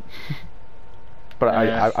for it. But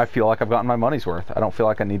Yeah. I feel like I've gotten my money's worth. I don't feel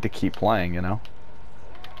like I need to keep playing, you know?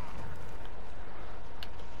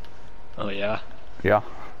 Oh yeah. Yeah.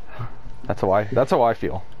 That's how I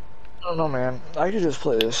feel. I don't know, man. I could just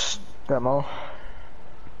play this demo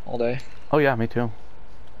all day. Oh yeah, me too.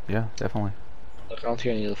 Yeah, definitely. Look, I don't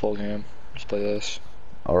think I need the full game. Just play this.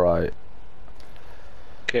 Alright.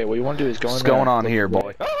 Okay, what you want to do is go in What's there, going on look here, away,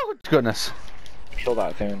 boy? Oh, goodness. Kill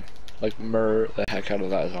that thing. Like, murder the heck out of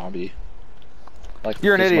that zombie. Like,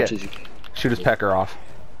 You're an as idiot. much as you can. Shoot his pecker off.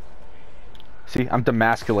 See, I'm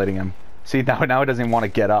demasculating him. See, now he doesn't even want to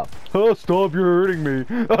get up. Oh, stop, you're hurting me.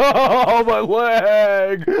 Oh, my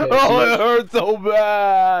leg. Yeah, Oh, it hurts so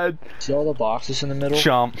bad. See all the boxes in the middle?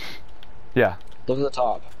 Chump. Yeah. Look at the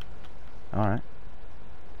top. Alright.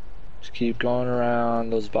 Just keep going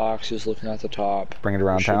around those boxes, looking at the top. Bring it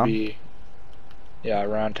around town? Yeah,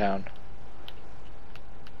 around town.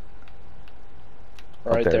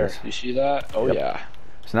 Right there it there. is. You see that? Oh, Yep. yeah.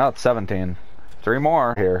 So now it's 17. 3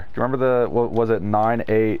 more here. Do you remember what was it, 9,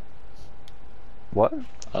 8... What?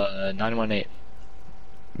 918.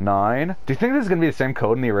 9? Do you think this is gonna be the same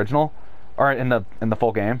code in the original? Or in the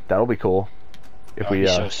full game? That'll be cool. If That'd we be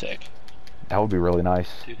so sick. that would be really nice.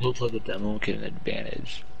 People who play the demo get an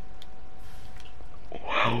advantage.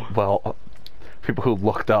 Well, people who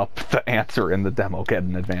looked up the answer in the demo get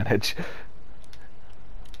an advantage.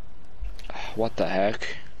 What the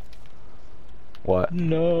heck? What?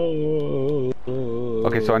 No.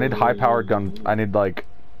 Okay, so I need high-powered gun. I need, like,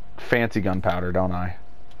 fancy gunpowder, don't I?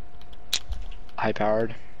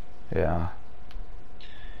 High-powered? Yeah.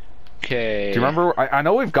 Okay. Do you remember? I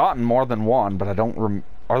know we've gotten more than one, but I don't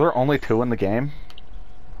Are there only 2 in the game?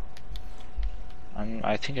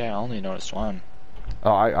 I think I only noticed 1.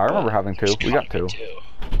 Oh, I remember having 2. We got 2.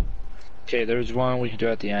 Okay, there's one we can do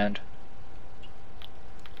at the end.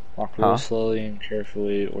 Walk really slowly and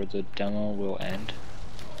carefully, or the demo will end.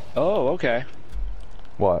 Oh, okay.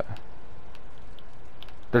 What?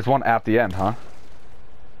 There's one at the end, huh?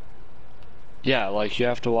 Yeah, like you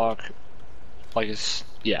have to walk, like it's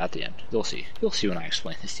at the end. You'll see. You'll see when I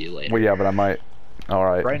explain this to you later. Well, yeah, but I might. All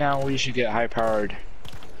right. Right now, we should get high-powered.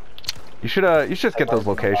 You should just get those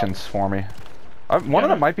locations for me. One of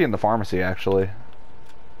them might be in the pharmacy, actually.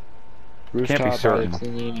 Rooftop Can't be certain.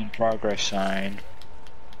 Cleaning in progress sign.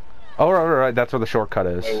 Oh, right. That's where the shortcut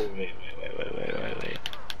is. Wait.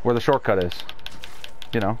 Where the shortcut is.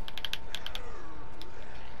 You know.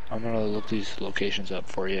 I'm gonna look these locations up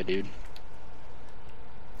for you, dude.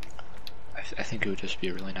 I think it would just be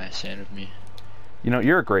a really nice stand of me. You know,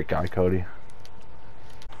 you're a great guy, Cody.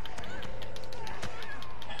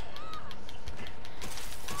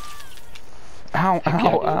 Ow,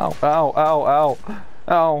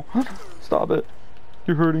 ow. Stop it.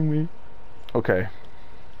 You're hurting me. Okay.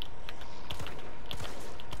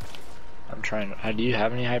 I'm trying to... do you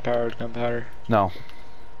have any high-powered gunpowder? No.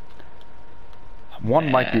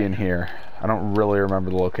 One might be in here. I don't really remember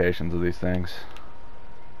the locations of these things.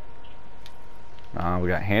 We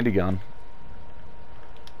got handy gun.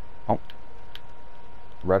 Oh.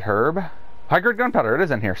 Red herb. High-grade gunpowder. It is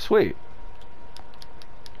in here. Sweet.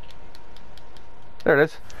 There it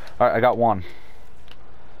is. Alright, I got 1.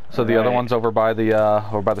 So the other one's over by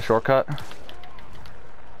the shortcut.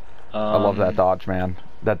 I love that dodge, man.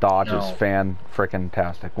 That dodge is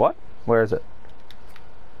fan-frickin-tastic. What? Where is it?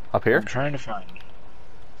 Up here? I'm trying to find.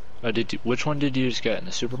 Which one did you just get in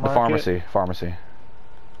the supermarket? The pharmacy.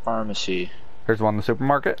 Pharmacy. Here's one in the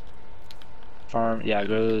supermarket. Yeah,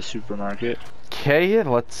 go to the supermarket. Okay,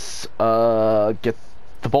 let's get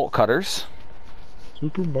the bolt cutters.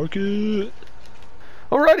 Supermarket.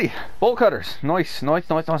 Alrighty, bolt cutters. Nice.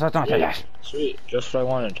 Sweet, just what I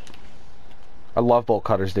wanted. I love bolt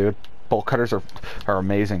cutters, dude. Bolt cutters are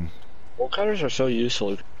amazing. Bolt cutters are so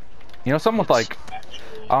useful. You know, something with like,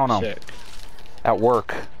 I don't know, sick. At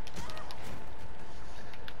work,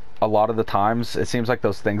 a lot of the times it seems like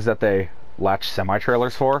those things that they latch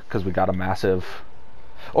semi-trailers for, because we got a massive,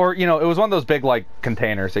 or you know, it was one of those big like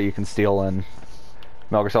containers that you can steal in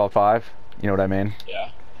Metal Gear Solid 5. You know what I mean?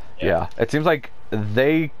 Yeah. It seems like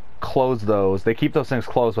they close those. They keep those things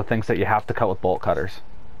closed with things that you have to cut with bolt cutters.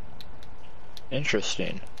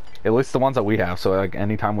 Interesting. At least the ones that we have. So like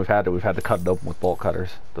anytime we've had to cut it open with bolt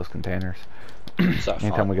cutters. Those containers.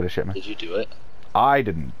 Anytime we get a shipment. Did you do it? I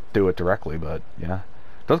didn't do it directly, but yeah,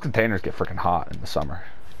 those containers get freaking hot in the summer.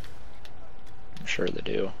 I'm sure they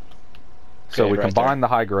do. So we combine the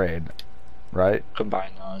high grade, right?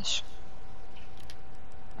 Combine those.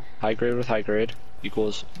 High grade with high grade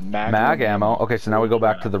equals mag ammo. Okay, so now we go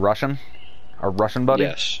back to the Russian, our Russian buddy.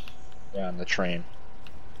 Yes. Yeah, on the train.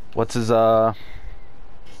 What's his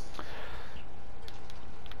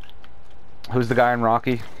Who's the guy in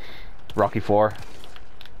Rocky? Rocky 4.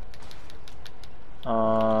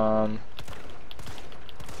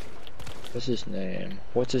 What's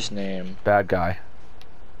his name? Bad guy.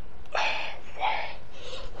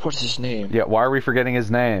 What's his name? Yeah, why are we forgetting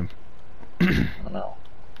his name? I don't know.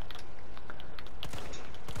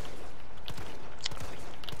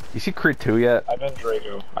 You see Creed 2 yet? Ivan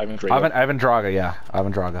Drago. Ivan Drago, yeah.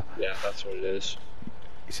 Ivan Drago. Yeah, that's what it is.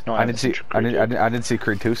 No, I didn't see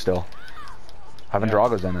Creed 2 still. Ivan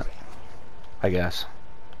Drago's in it. I guess.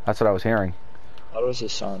 That's what I was hearing. That was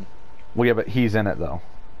his son. Well, yeah, but he's in it though.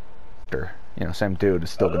 You know, same dude is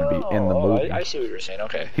still going to be in the movie. I see what you're saying.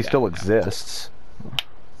 Okay. He still exists.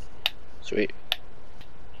 Sweet.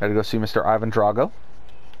 Gotta go see Mr. Ivan Drago.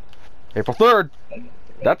 April 3rd.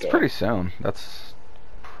 That's pretty soon. That's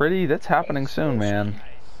happening soon, man.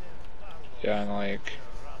 Yeah, in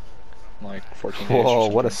like 14 days. Whoa,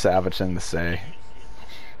 what a savage thing to say.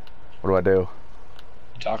 What do I do?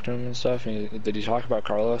 Talk to him and stuff. Did he talk about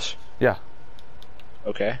Carlos? Yeah.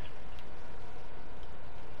 Okay.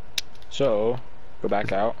 So, go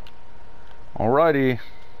back out. Alrighty.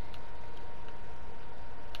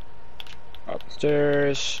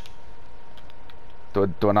 Upstairs.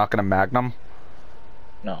 Do I not get a Magnum?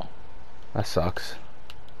 No. That sucks.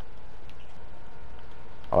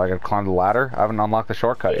 Oh, I gotta climb the ladder? I haven't unlocked the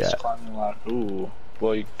shortcut yet. Climb the ladder. Ooh.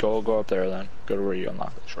 Well, you go up there then. Go to where you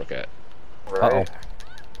unlock the shortcut. Right?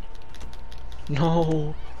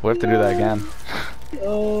 No. We have to do that again.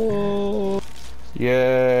 No.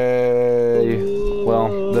 Yay.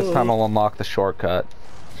 Well, this time I'll unlock the shortcut.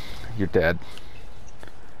 You're dead.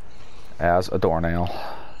 As a doornail.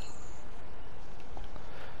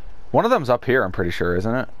 One of them's up here, I'm pretty sure,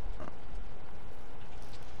 isn't it?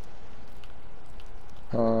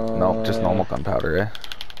 Nope, just normal gunpowder, eh?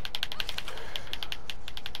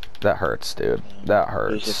 That hurts, dude. That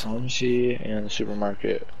hurts. There's a pharmacy and the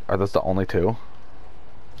supermarket. Are those the only two?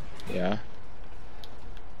 Yeah.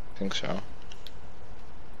 I think so.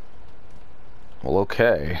 Well,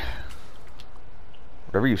 okay.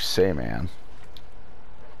 Whatever you say, man.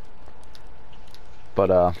 But,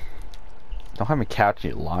 don't have me catch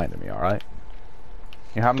you lying to me, alright?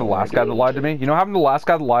 You know how the last guy that lied to me? You know how the last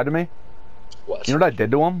guy that lied to me? What? You know what I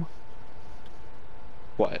did to him?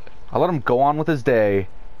 What? I let him go on with his day,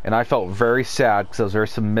 and I felt very sad because I was very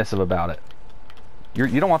submissive about it.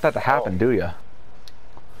 You don't want that to happen, do you?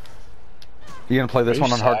 You gonna play this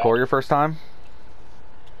one on hardcore your first time?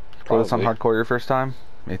 Play this on hardcore your first time?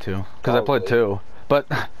 Me too. Because I played two. But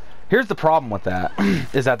here's the problem with that,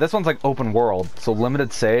 is that this one's like open world, so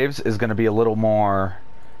limited saves is gonna be a little more,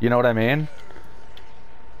 you know what I mean?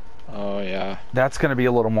 Oh yeah. That's gonna be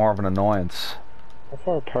a little more of an annoyance. How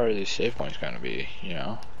far apart are these save points gonna be, you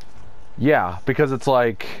know? Yeah, because it's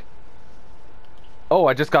like, oh,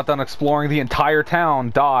 I just got done exploring the entire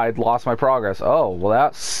town, died, lost my progress. Oh, well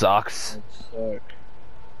that sucks. That would suck.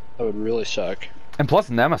 That would really suck. And plus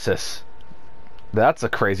Nemesis. That's a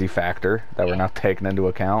crazy factor that we're not taking into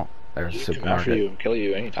account. There's a supermarket. Come after you and kill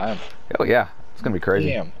you anytime. Oh yeah, it's gonna be crazy.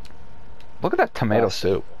 Damn. Look at that tomato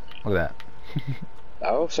soup. Look at that.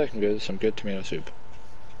 That looks like some good tomato soup.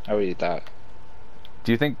 I would eat that.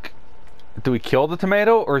 Do you think... Do we kill the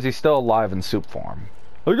tomato, or is he still alive in soup form?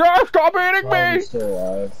 Yeah, stop eating me! He's still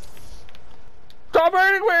alive. Stop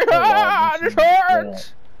eating me! Ah, this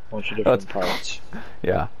hurts! Bunch of different parts.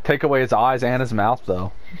 Yeah, take away his eyes and his mouth,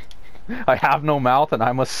 though. I have no mouth, and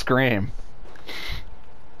I must scream.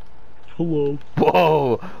 Hello.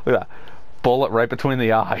 Whoa! Look at that. Bullet right between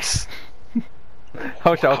the eyes. I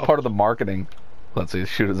wish that was part of the marketing. Let's see,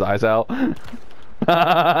 shoot his eyes out.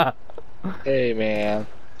 Hey, man.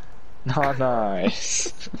 Not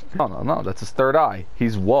nice. No, that's his third eye.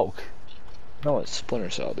 He's woke. No, it's Splinter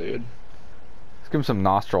Cell, dude. Let's give him some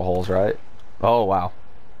nostril holes, right? Oh, wow.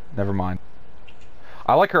 Never mind.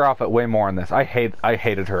 I like her outfit way more in this. I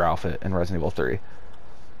hated her outfit in Resident Evil 3.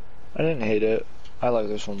 I didn't hate it. I like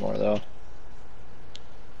this one more, though.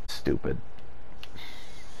 Stupid.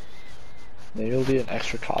 Maybe it'll be an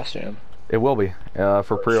extra costume. It will be,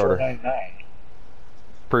 for pre-order. $4.99.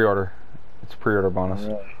 Pre-order. It's a pre-order bonus. Oh,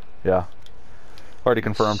 really? Yeah. Already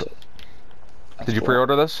confirmed. Did you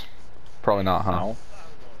pre-order this? Probably not, huh? No.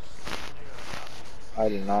 I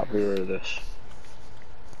did not pre-order this.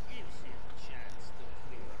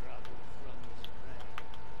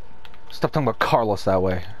 Stop talking about Carlos that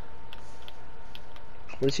way.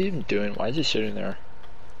 What is he even doing? Why is he sitting there?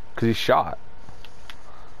 Because he's shot.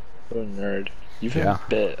 What a nerd. You've been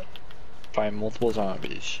bit by multiple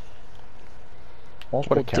zombies.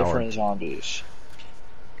 Multiple different zombies.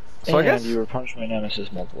 So and I guess you were punched by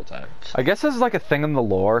Nemesis multiple times. I guess this is like a thing in the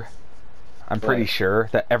lore. I'm pretty sure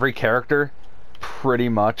that every character pretty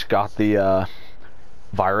much got the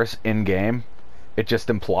virus in game. It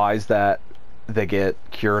just implies that they get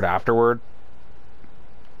cured afterward.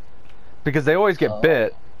 Because they always get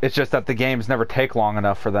bit. It's just that the games never take long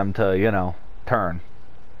enough for them to, you know, turn.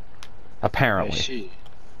 Apparently. I see.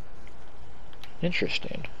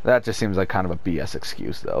 Interesting. That just seems like kind of a BS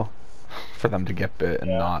excuse, though, for them to get bit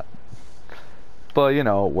and not. But, you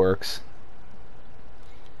know, it works.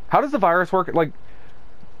 How does the virus work? Like,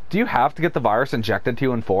 do you have to get the virus injected to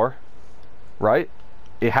you in 4? Right?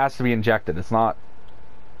 It has to be injected. It's not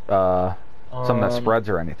something that spreads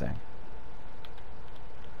or anything.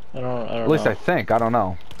 I don't At least I think. I don't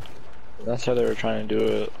know. That's how they were trying to do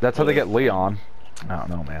it. That's how they get Leon. I don't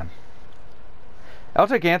know, man. El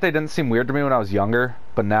Gigante didn't seem weird to me when I was younger,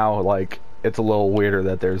 but now, like, it's a little weirder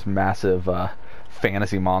that there's massive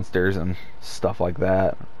fantasy monsters and stuff like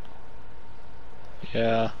that.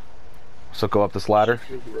 Yeah. So go up this ladder?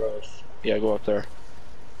 Yeah, go up there.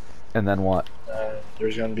 And then what?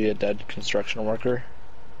 There's going to be a dead construction worker.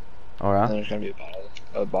 Oh, yeah? And there's going to be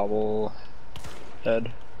a bobble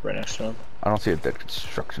head right next to him. I don't see a dead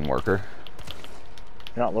construction worker.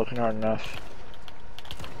 You're not looking hard enough.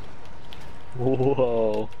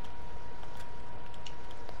 Whoa.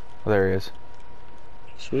 Oh, there he is.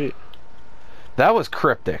 Sweet. That was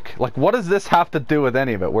cryptic. Like, what does this have to do with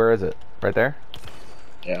any of it? Where is it? Right there?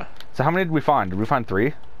 Yeah. So how many did we find? Did we find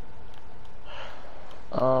 3?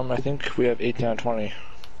 I think we have 18 out of 20.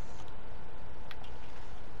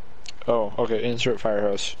 Oh, okay, insert fire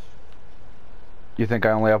hose. You think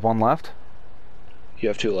I only have one left? You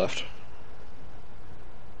have 2 left.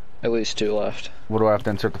 At least 2 left. What do I have to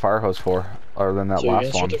insert the fire hose for, other than that So last you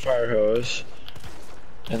insert one? the fire hose,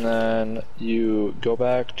 and then you go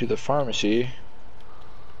back to the pharmacy.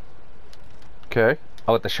 Okay.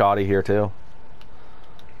 I'll let the shoddy here too.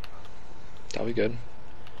 That'll be good.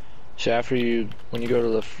 So after when you go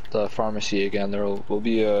to the pharmacy again, there will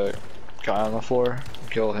be a guy on the floor.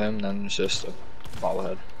 Kill him, then it's just a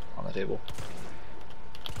bobblehead on the table.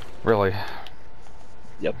 Really?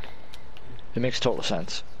 Yep. It makes total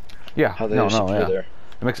sense. Yeah. How they yeah. there.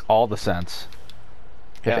 It makes all the sense.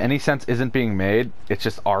 If any sense isn't being made, it's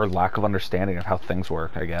just our lack of understanding of how things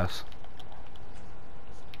work, I guess.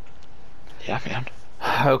 Yeah, man.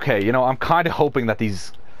 Okay, you know, I'm kind of hoping that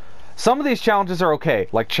some of these challenges are okay,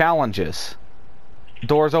 like challenges.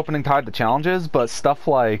 Doors opening tied to challenges, but stuff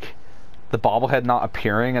like the bobblehead not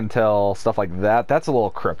appearing until stuff like that, that's a little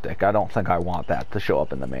cryptic. I don't think I want that to show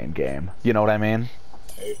up in the main game. You know what I mean?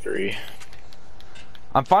 I agree.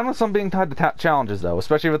 I'm fine with some being tied to challenges, though,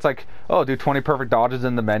 especially if it's like, oh, do 20 perfect dodges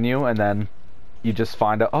in the menu, and then you just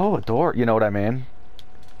find out, oh, a door. You know what I mean?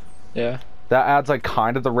 Yeah. That adds, like,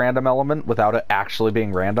 kind of the random element without it actually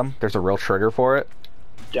being random. There's a real trigger for it.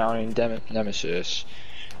 Downing Nemesis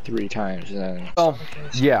 3 times, and then... Oh,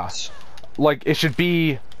 yeah. Like, it should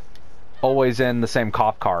be always in the same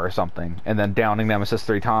cop car or something, and then downing Nemesis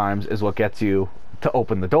 3 times is what gets you to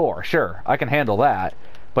open the door. Sure, I can handle that,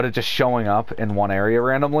 but it just showing up in one area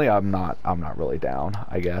randomly, I'm not really down,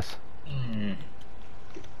 I guess.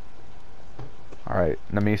 Alright,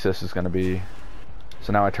 Nemesis is gonna be...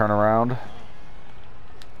 So now I turn around.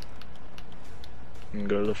 And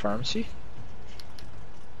go to the pharmacy?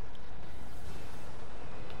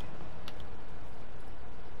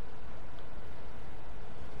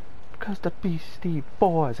 Cause the Beastie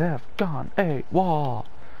Boys have gone AWOL.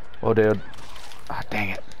 Oh, dude. Ah, dang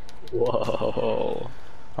it. Whoa.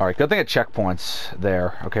 Alright, good thing at checkpoints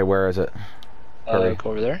there. Okay, where is it? Hurry.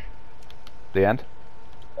 Go over there. The end?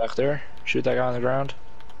 Back there. Shoot that guy on the ground.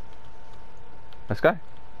 This guy?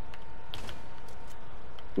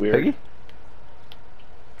 Weird. Piggy?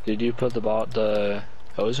 Did you put the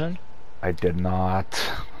hose in? I did not.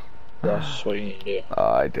 That's what you need to do.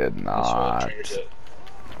 I did That's not. what triggers it.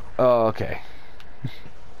 Oh, okay.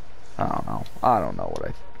 I don't know. I don't know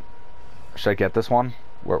what should I get this one?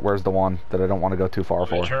 Where's the one that I don't want to go too far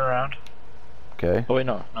for? Turn around. Okay. Oh wait,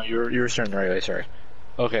 no, you were turning the right way. Sorry.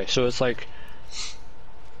 Okay, so it's like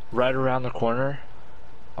right around the corner.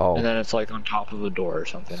 Oh. And then it's like on top of a door or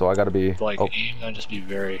something. So I gotta be like aim and just be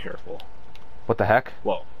very careful. What the heck?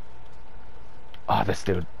 Whoa. Oh, this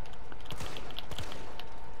dude.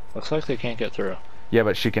 Looks like they can't get through. Yeah,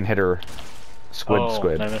 but she can hit her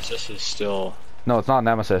squid. Nemesis is still... No, it's not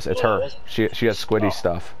Nemesis, it's her. She has squiddy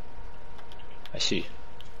stuff. I see.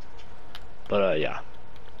 But yeah.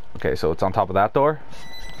 Okay, so it's on top of that door?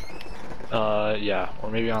 Yeah, or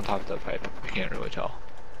maybe on top of that pipe. I can't really tell.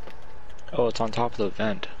 Oh, it's on top of the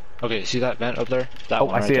vent. Okay, see that vent up there? That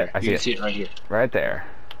one I right see there. it. I you see can it. see it right here. Right there.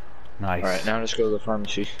 Nice. Alright, now let's go to the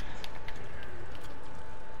pharmacy.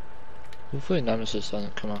 Hopefully Nemesis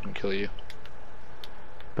doesn't come up and kill you.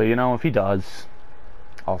 But you know, if he does,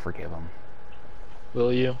 I'll forgive him.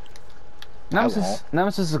 Will you? Nemesis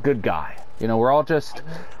is a good guy. You know, we're all just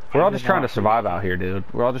trying to survive out here, dude.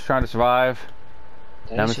 We're all just trying to survive.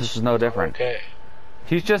 Nemesis is no different. Okay.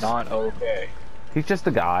 He's just not okay. He's just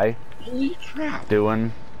a guy. Holy crap.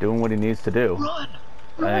 Doing what he needs to do.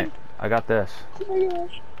 Run! I got this. Oh my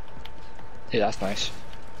gosh. Hey, that's nice.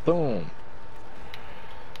 Boom.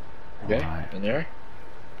 Okay, in there.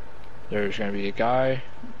 There's gonna be a guy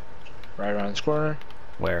right around this corner.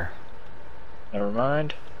 Where? Never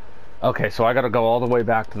mind. Okay, so I gotta go all the way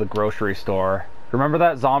back to the grocery store. Remember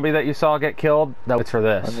that zombie that you saw get killed? That's for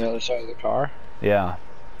this. On the other side of the car? Yeah.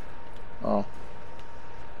 Oh.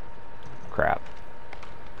 Crap.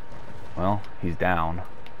 Well, he's down.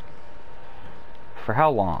 For how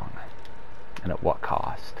long? And at what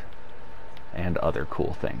cost? And other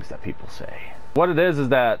cool things that people say. What it is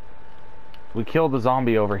that we killed the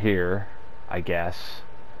zombie over here, I guess,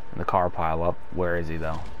 in the car pileup. Where is he,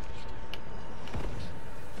 though?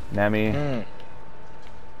 Nemi.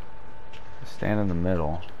 Stand in the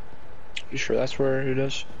middle. You sure that's where it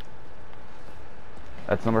is?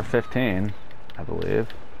 That's number 15, I believe.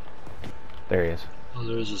 There he is. Oh,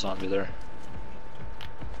 there is a zombie there.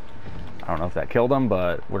 I don't know if that killed him,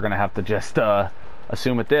 but we're gonna have to just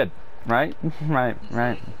assume it did. Right?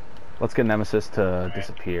 Right. Let's get Nemesis to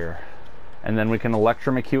disappear. And then we can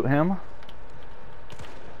electromecute him.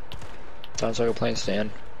 Sounds like a plane stand.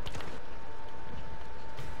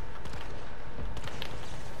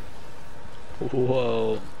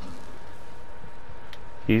 Whoa.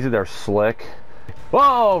 Easy there, Slick.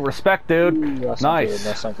 Whoa, respect, dude. Ooh, that's nice. Not good.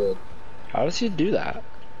 That's not good. How does he do that?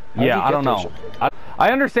 Yeah, I don't know.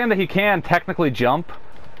 I understand that he can technically jump,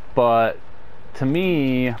 but to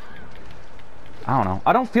me, I don't know.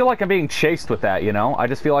 I don't feel like I'm being chased with that, you know? I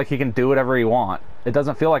just feel like he can do whatever he wants. It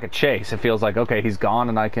doesn't feel like a chase. It feels like, okay, he's gone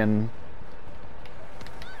and I can...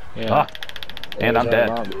 Yeah. And I'm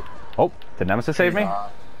dead. Oh, did Nemesis save me?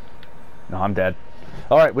 No, I'm dead.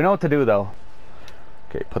 Alright, we know what to do, though.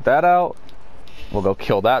 Okay, put that out. We'll go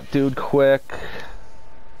kill that dude quick.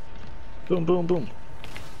 Boom, boom, boom.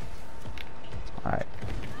 Alright.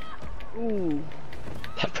 Ooh.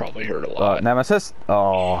 That probably hurt a lot. Nemesis?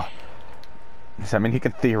 Oh. I mean, he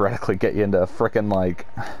could theoretically get you into a frickin', like,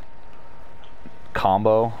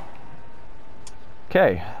 combo.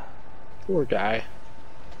 Okay. Poor guy.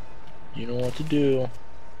 You know what to do.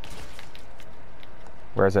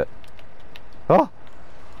 Where is it? Oh!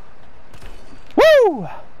 Woo!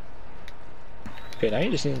 Okay, now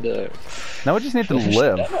you just need to... Now we just need to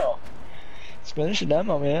live. Let's finish the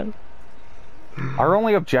demo, man. Our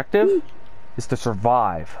only objective is to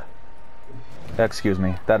survive. Excuse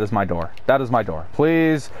me. That is my door. That is my door.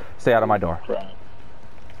 Please stay out of my door.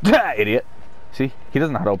 Right. Idiot. See? He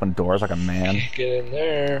doesn't know how to open doors like a man. Get in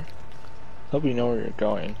there. Hope you know where you're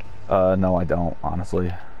going. No, I don't,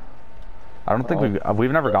 honestly. I don't think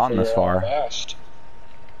we've never gotten this far. Fast.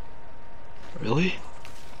 Really?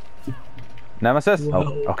 Nemesis?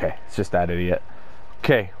 Whoa. Oh, okay. It's just that idiot.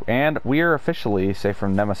 Okay, and we are officially safe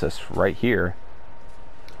from Nemesis right here.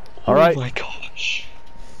 Alright. Oh my gosh.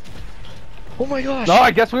 Oh my gosh. No,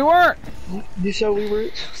 I guess we weren't. You said we were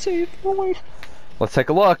safe. Oh my. Let's take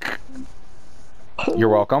a look. You're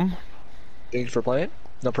welcome. Thank you for playing.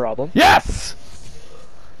 No problem. Yes!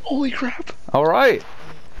 Holy crap. Alright.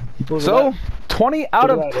 So, 20 out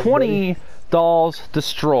of 20 dolls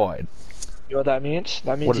destroyed. You know what that means?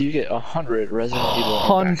 That means you get 100 Resident Evil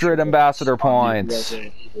 100 ambassador points.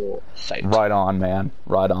 Resident Evil site. Right on, man.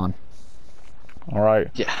 Right on. Alright.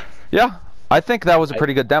 Yeah. Yeah, I think that was a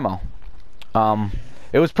pretty good demo.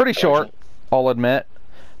 It was pretty short, I'll admit.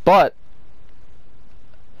 But,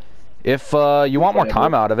 if you want more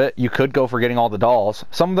time out of it, you could go for getting all the dolls.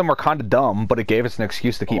 Some of them were kind of dumb, but it gave us an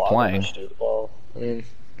excuse to keep playing. Well, I mean,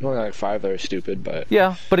 only like 5 that are stupid, but...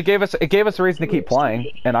 Yeah, but it gave us a reason to keep playing,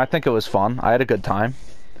 and I think it was fun. I had a good time.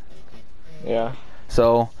 Yeah.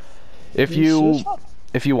 So, if you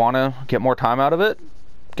want to get more time out of it,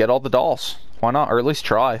 get all the dolls. Why not? Or at least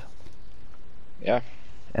try. Yeah.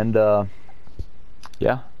 And,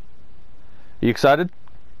 yeah. You excited?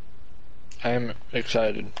 I'm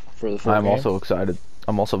excited for the full I'm game. also excited.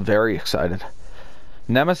 I'm also very excited.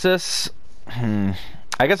 Nemesis,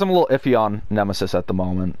 I guess I'm a little iffy on Nemesis at the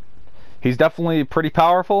moment. He's definitely pretty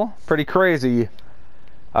powerful, pretty crazy.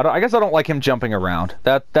 I guess I don't like him jumping around.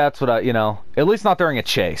 That's what I, you know, at least not during a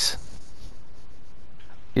chase.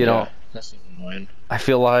 You know, that's annoying. I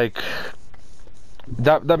feel like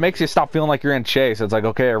that makes you stop feeling like you're in chase. It's like,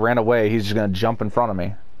 okay, I ran away, he's just gonna jump in front of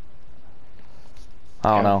me.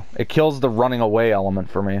 I don't know. It kills the running away element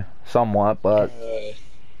for me somewhat, but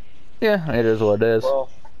yeah, it is what it is. Well,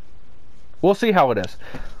 we'll see how it is.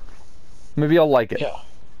 Maybe I'll like it. Yeah,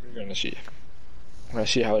 we're gonna see. We're gonna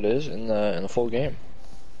see how it is in the full game.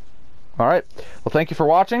 All right. Well, thank you for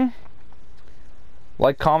watching.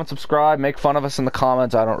 Like, comment, subscribe, make fun of us in the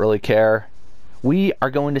comments. I don't really care. We are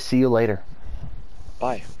going to see you later.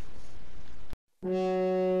 Bye.